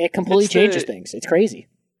 It completely changes things. It's crazy.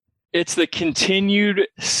 It's the continued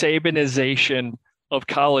Sabanization of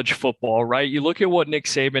college football, right? You look at what Nick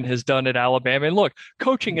Saban has done at Alabama, and look,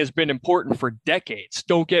 coaching has been important for decades.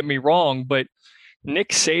 Don't get me wrong, but Nick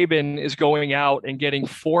Saban is going out and getting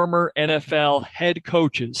former NFL head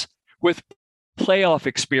coaches with playoff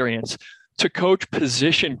experience to coach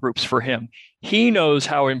position groups for him. He knows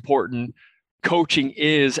how important coaching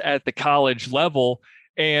is at the college level.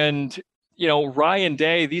 And, Ryan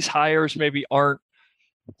Day, these hires maybe aren't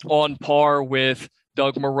on par with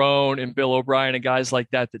Doug Marrone and Bill O'Brien and guys like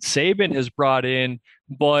that Saban has brought in,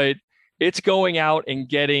 but it's going out and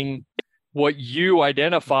getting what you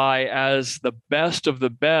identify as the best of the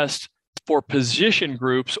best for position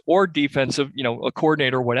groups or defensive, a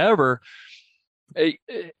coordinator, whatever.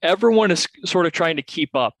 Everyone is sort of trying to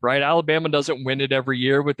keep up, right? Alabama doesn't win it every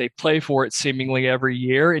year, but they play for it seemingly every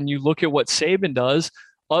year. And you look at what Saban does,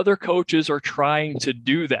 other coaches are trying to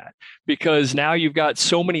do that because now you've got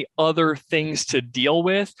so many other things to deal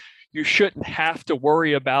with. You shouldn't have to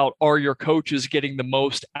worry about, are your coaches getting the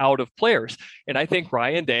most out of players? And I think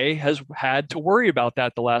Ryan Day has had to worry about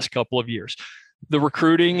that the last couple of years. The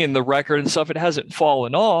recruiting and the record and stuff, it hasn't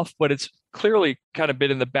fallen off, but it's clearly kind of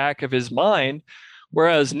been in the back of his mind.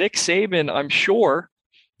 Whereas Nick Saban, I'm sure,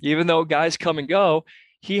 even though guys come and go,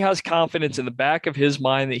 he has confidence in the back of his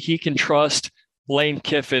mind that he can trust Lane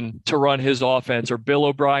Kiffin to run his offense or Bill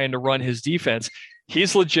O'Brien to run his defense.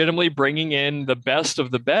 He's legitimately bringing in the best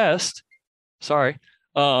of the best. Sorry.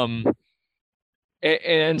 And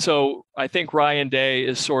so I think Ryan Day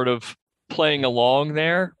is sort of playing along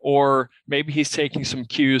there, or maybe he's taking some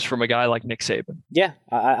cues from a guy like Nick Saban. Yeah,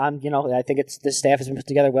 I think the staff has been put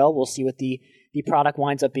together well. We'll see what the product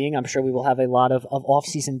winds up being. I'm sure we will have a lot of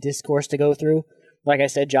off-season discourse to go through. Like I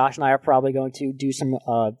said, Josh and I are probably going to do some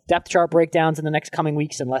depth chart breakdowns in the next coming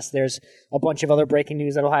weeks, unless there's a bunch of other breaking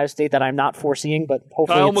news at Ohio State that I'm not foreseeing. But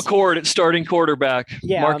hopefully, Kyle McCord at starting quarterback.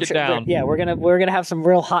 Yeah, mark it down. Yeah, we're gonna have some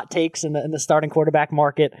real hot takes in the starting quarterback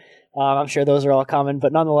market. I'm sure those are all coming,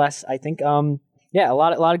 but nonetheless, I think a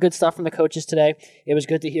lot of good stuff from the coaches today. It was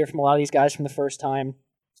good to hear from a lot of these guys from the first time.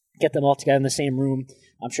 Get them all together in the same room.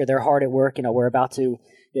 I'm sure they're hard at work. We're about to.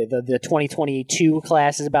 The 2022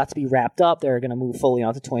 class is about to be wrapped up. They're going to move fully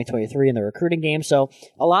on to 2023 in the recruiting game. So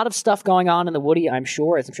a lot of stuff going on in the Woody, I'm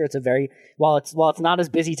sure. I'm sure it's a very, while it's not as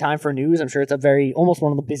busy time for news, I'm sure it's almost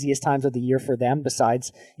one of the busiest times of the year for them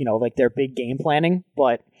besides, like their big game planning.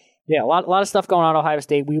 But yeah, a lot of stuff going on at Ohio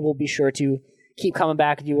State. We will be sure to keep coming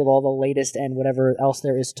back to you with all the latest and whatever else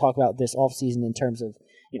there is to talk about this offseason in terms of,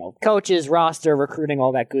 coaches, roster, recruiting,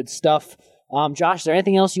 all that good stuff. Josh, is there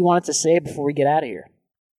anything else you wanted to say before we get out of here?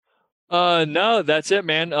 No, that's it,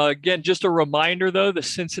 man. Again, just a reminder, though, the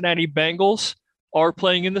Cincinnati Bengals are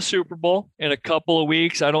playing in the Super Bowl in a couple of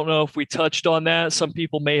weeks. I don't know if we touched on that. Some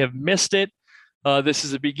people may have missed it. This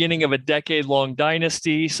is the beginning of a decade-long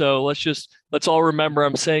dynasty. So let's all remember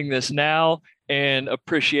I'm saying this now and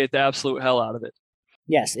appreciate the absolute hell out of it.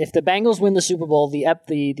 Yes, if the Bengals win the Super Bowl, the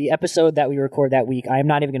episode that we record that week, I am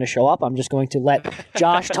not even going to show up. I'm just going to let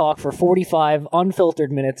Josh talk for 45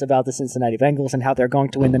 unfiltered minutes about the Cincinnati Bengals and how they're going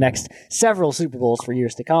to win the next several Super Bowls for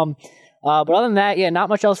years to come. But other than that, not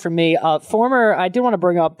much else from me. I do want to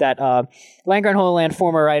bring up that Land Grant Holy Land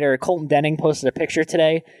former writer Colton Denning posted a picture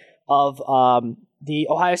today of the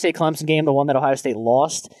Ohio State-Clemson game, the one that Ohio State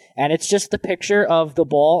lost, and it's just the picture of the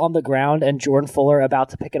ball on the ground and Jordan Fuller about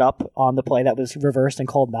to pick it up on the play that was reversed and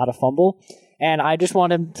called not a fumble. And I just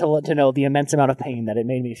wanted to know the immense amount of pain that it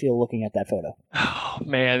made me feel looking at that photo. Oh,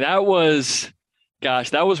 man, that was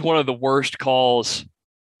one of the worst calls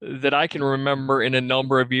that I can remember in a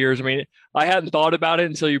number of years. I mean, I hadn't thought about it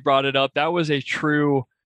until you brought it up. That was a true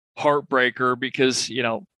heartbreaker because,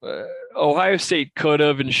 Ohio State could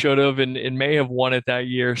have and should have and may have won it that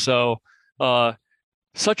year. So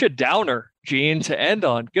such a downer, Gene, to end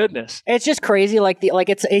on. Goodness. It's just crazy.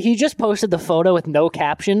 He just posted the photo with no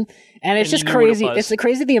caption, and it's just crazy. It's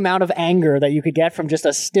crazy the amount of anger that you could get from just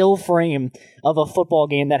a still frame of a football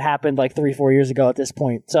game that happened like 3-4 years ago at this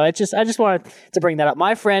point. So I just wanted to bring that up.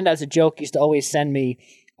 My friend, as a joke, used to always send me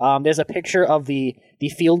there's a picture of the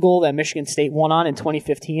field goal that Michigan State won on in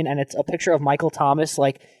 2015, and it's a picture of Michael Thomas,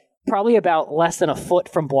 probably about less than a foot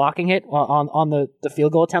from blocking it on the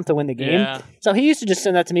field goal attempt to win the game. Yeah. So he used to just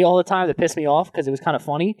send that to me all the time to piss me off because it was kind of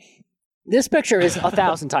funny. This picture is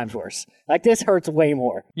 1,000 times worse. This hurts way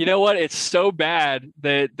more. You know what? It's so bad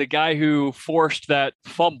that the guy who forced that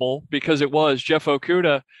fumble, because it was Jeff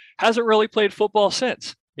Okudah, hasn't really played football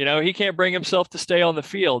since. He can't bring himself to stay on the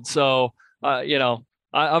field. So,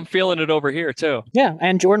 I'm feeling it over here too. Yeah,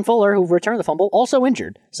 and Jordan Fuller, who returned the fumble, also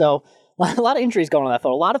injured. So a lot of injuries going on that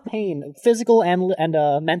photo. A lot of pain, physical and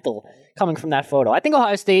mental, coming from that photo. I think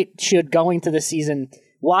Ohio State should, going to this season,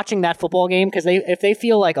 watching that football game, because if they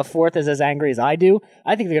feel like a fourth is as angry as I do,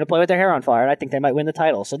 I think they're going to play with their hair on fire, and I think they might win the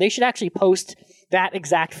title. So they should actually post that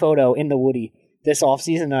exact photo in the Woody this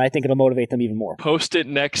offseason, and I think it'll motivate them even more. Post it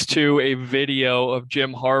next to a video of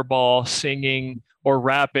Jim Harbaugh singing or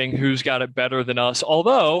rapping Who's Got It Better Than Us.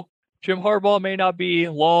 Although Jim Harbaugh may not be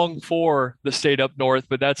long for the state up north,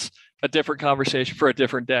 but that's a different conversation for a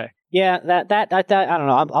different day. Yeah, that I don't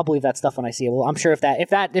know. I'll believe that stuff when I see it. Well, I'm sure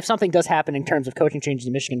if something does happen in terms of coaching changes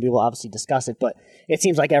in Michigan, we will obviously discuss it. But it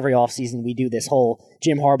seems like every offseason we do this whole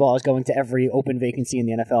Jim Harbaugh is going to every open vacancy in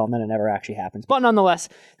the NFL, and then it never actually happens. But nonetheless,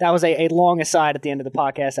 that was a long aside at the end of the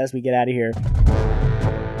podcast as we get out of here.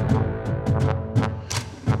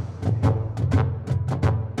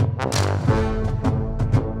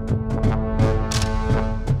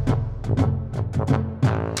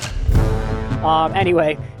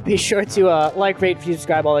 Anyway, be sure to like, rate, review,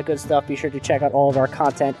 subscribe, all that good stuff. Be sure to check out all of our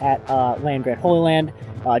content at Land Grant Holy Land.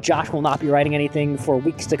 Josh will not be writing anything for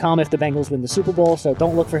weeks to come if the Bengals win the Super Bowl, so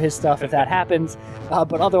don't look for his stuff if that happens.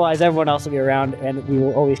 But otherwise, everyone else will be around, and we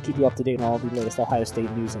will always keep you up to date on all the latest Ohio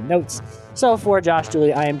State news and notes. So for Josh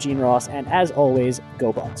Dooley, I am Gene Ross, and as always,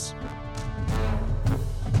 go Bucs.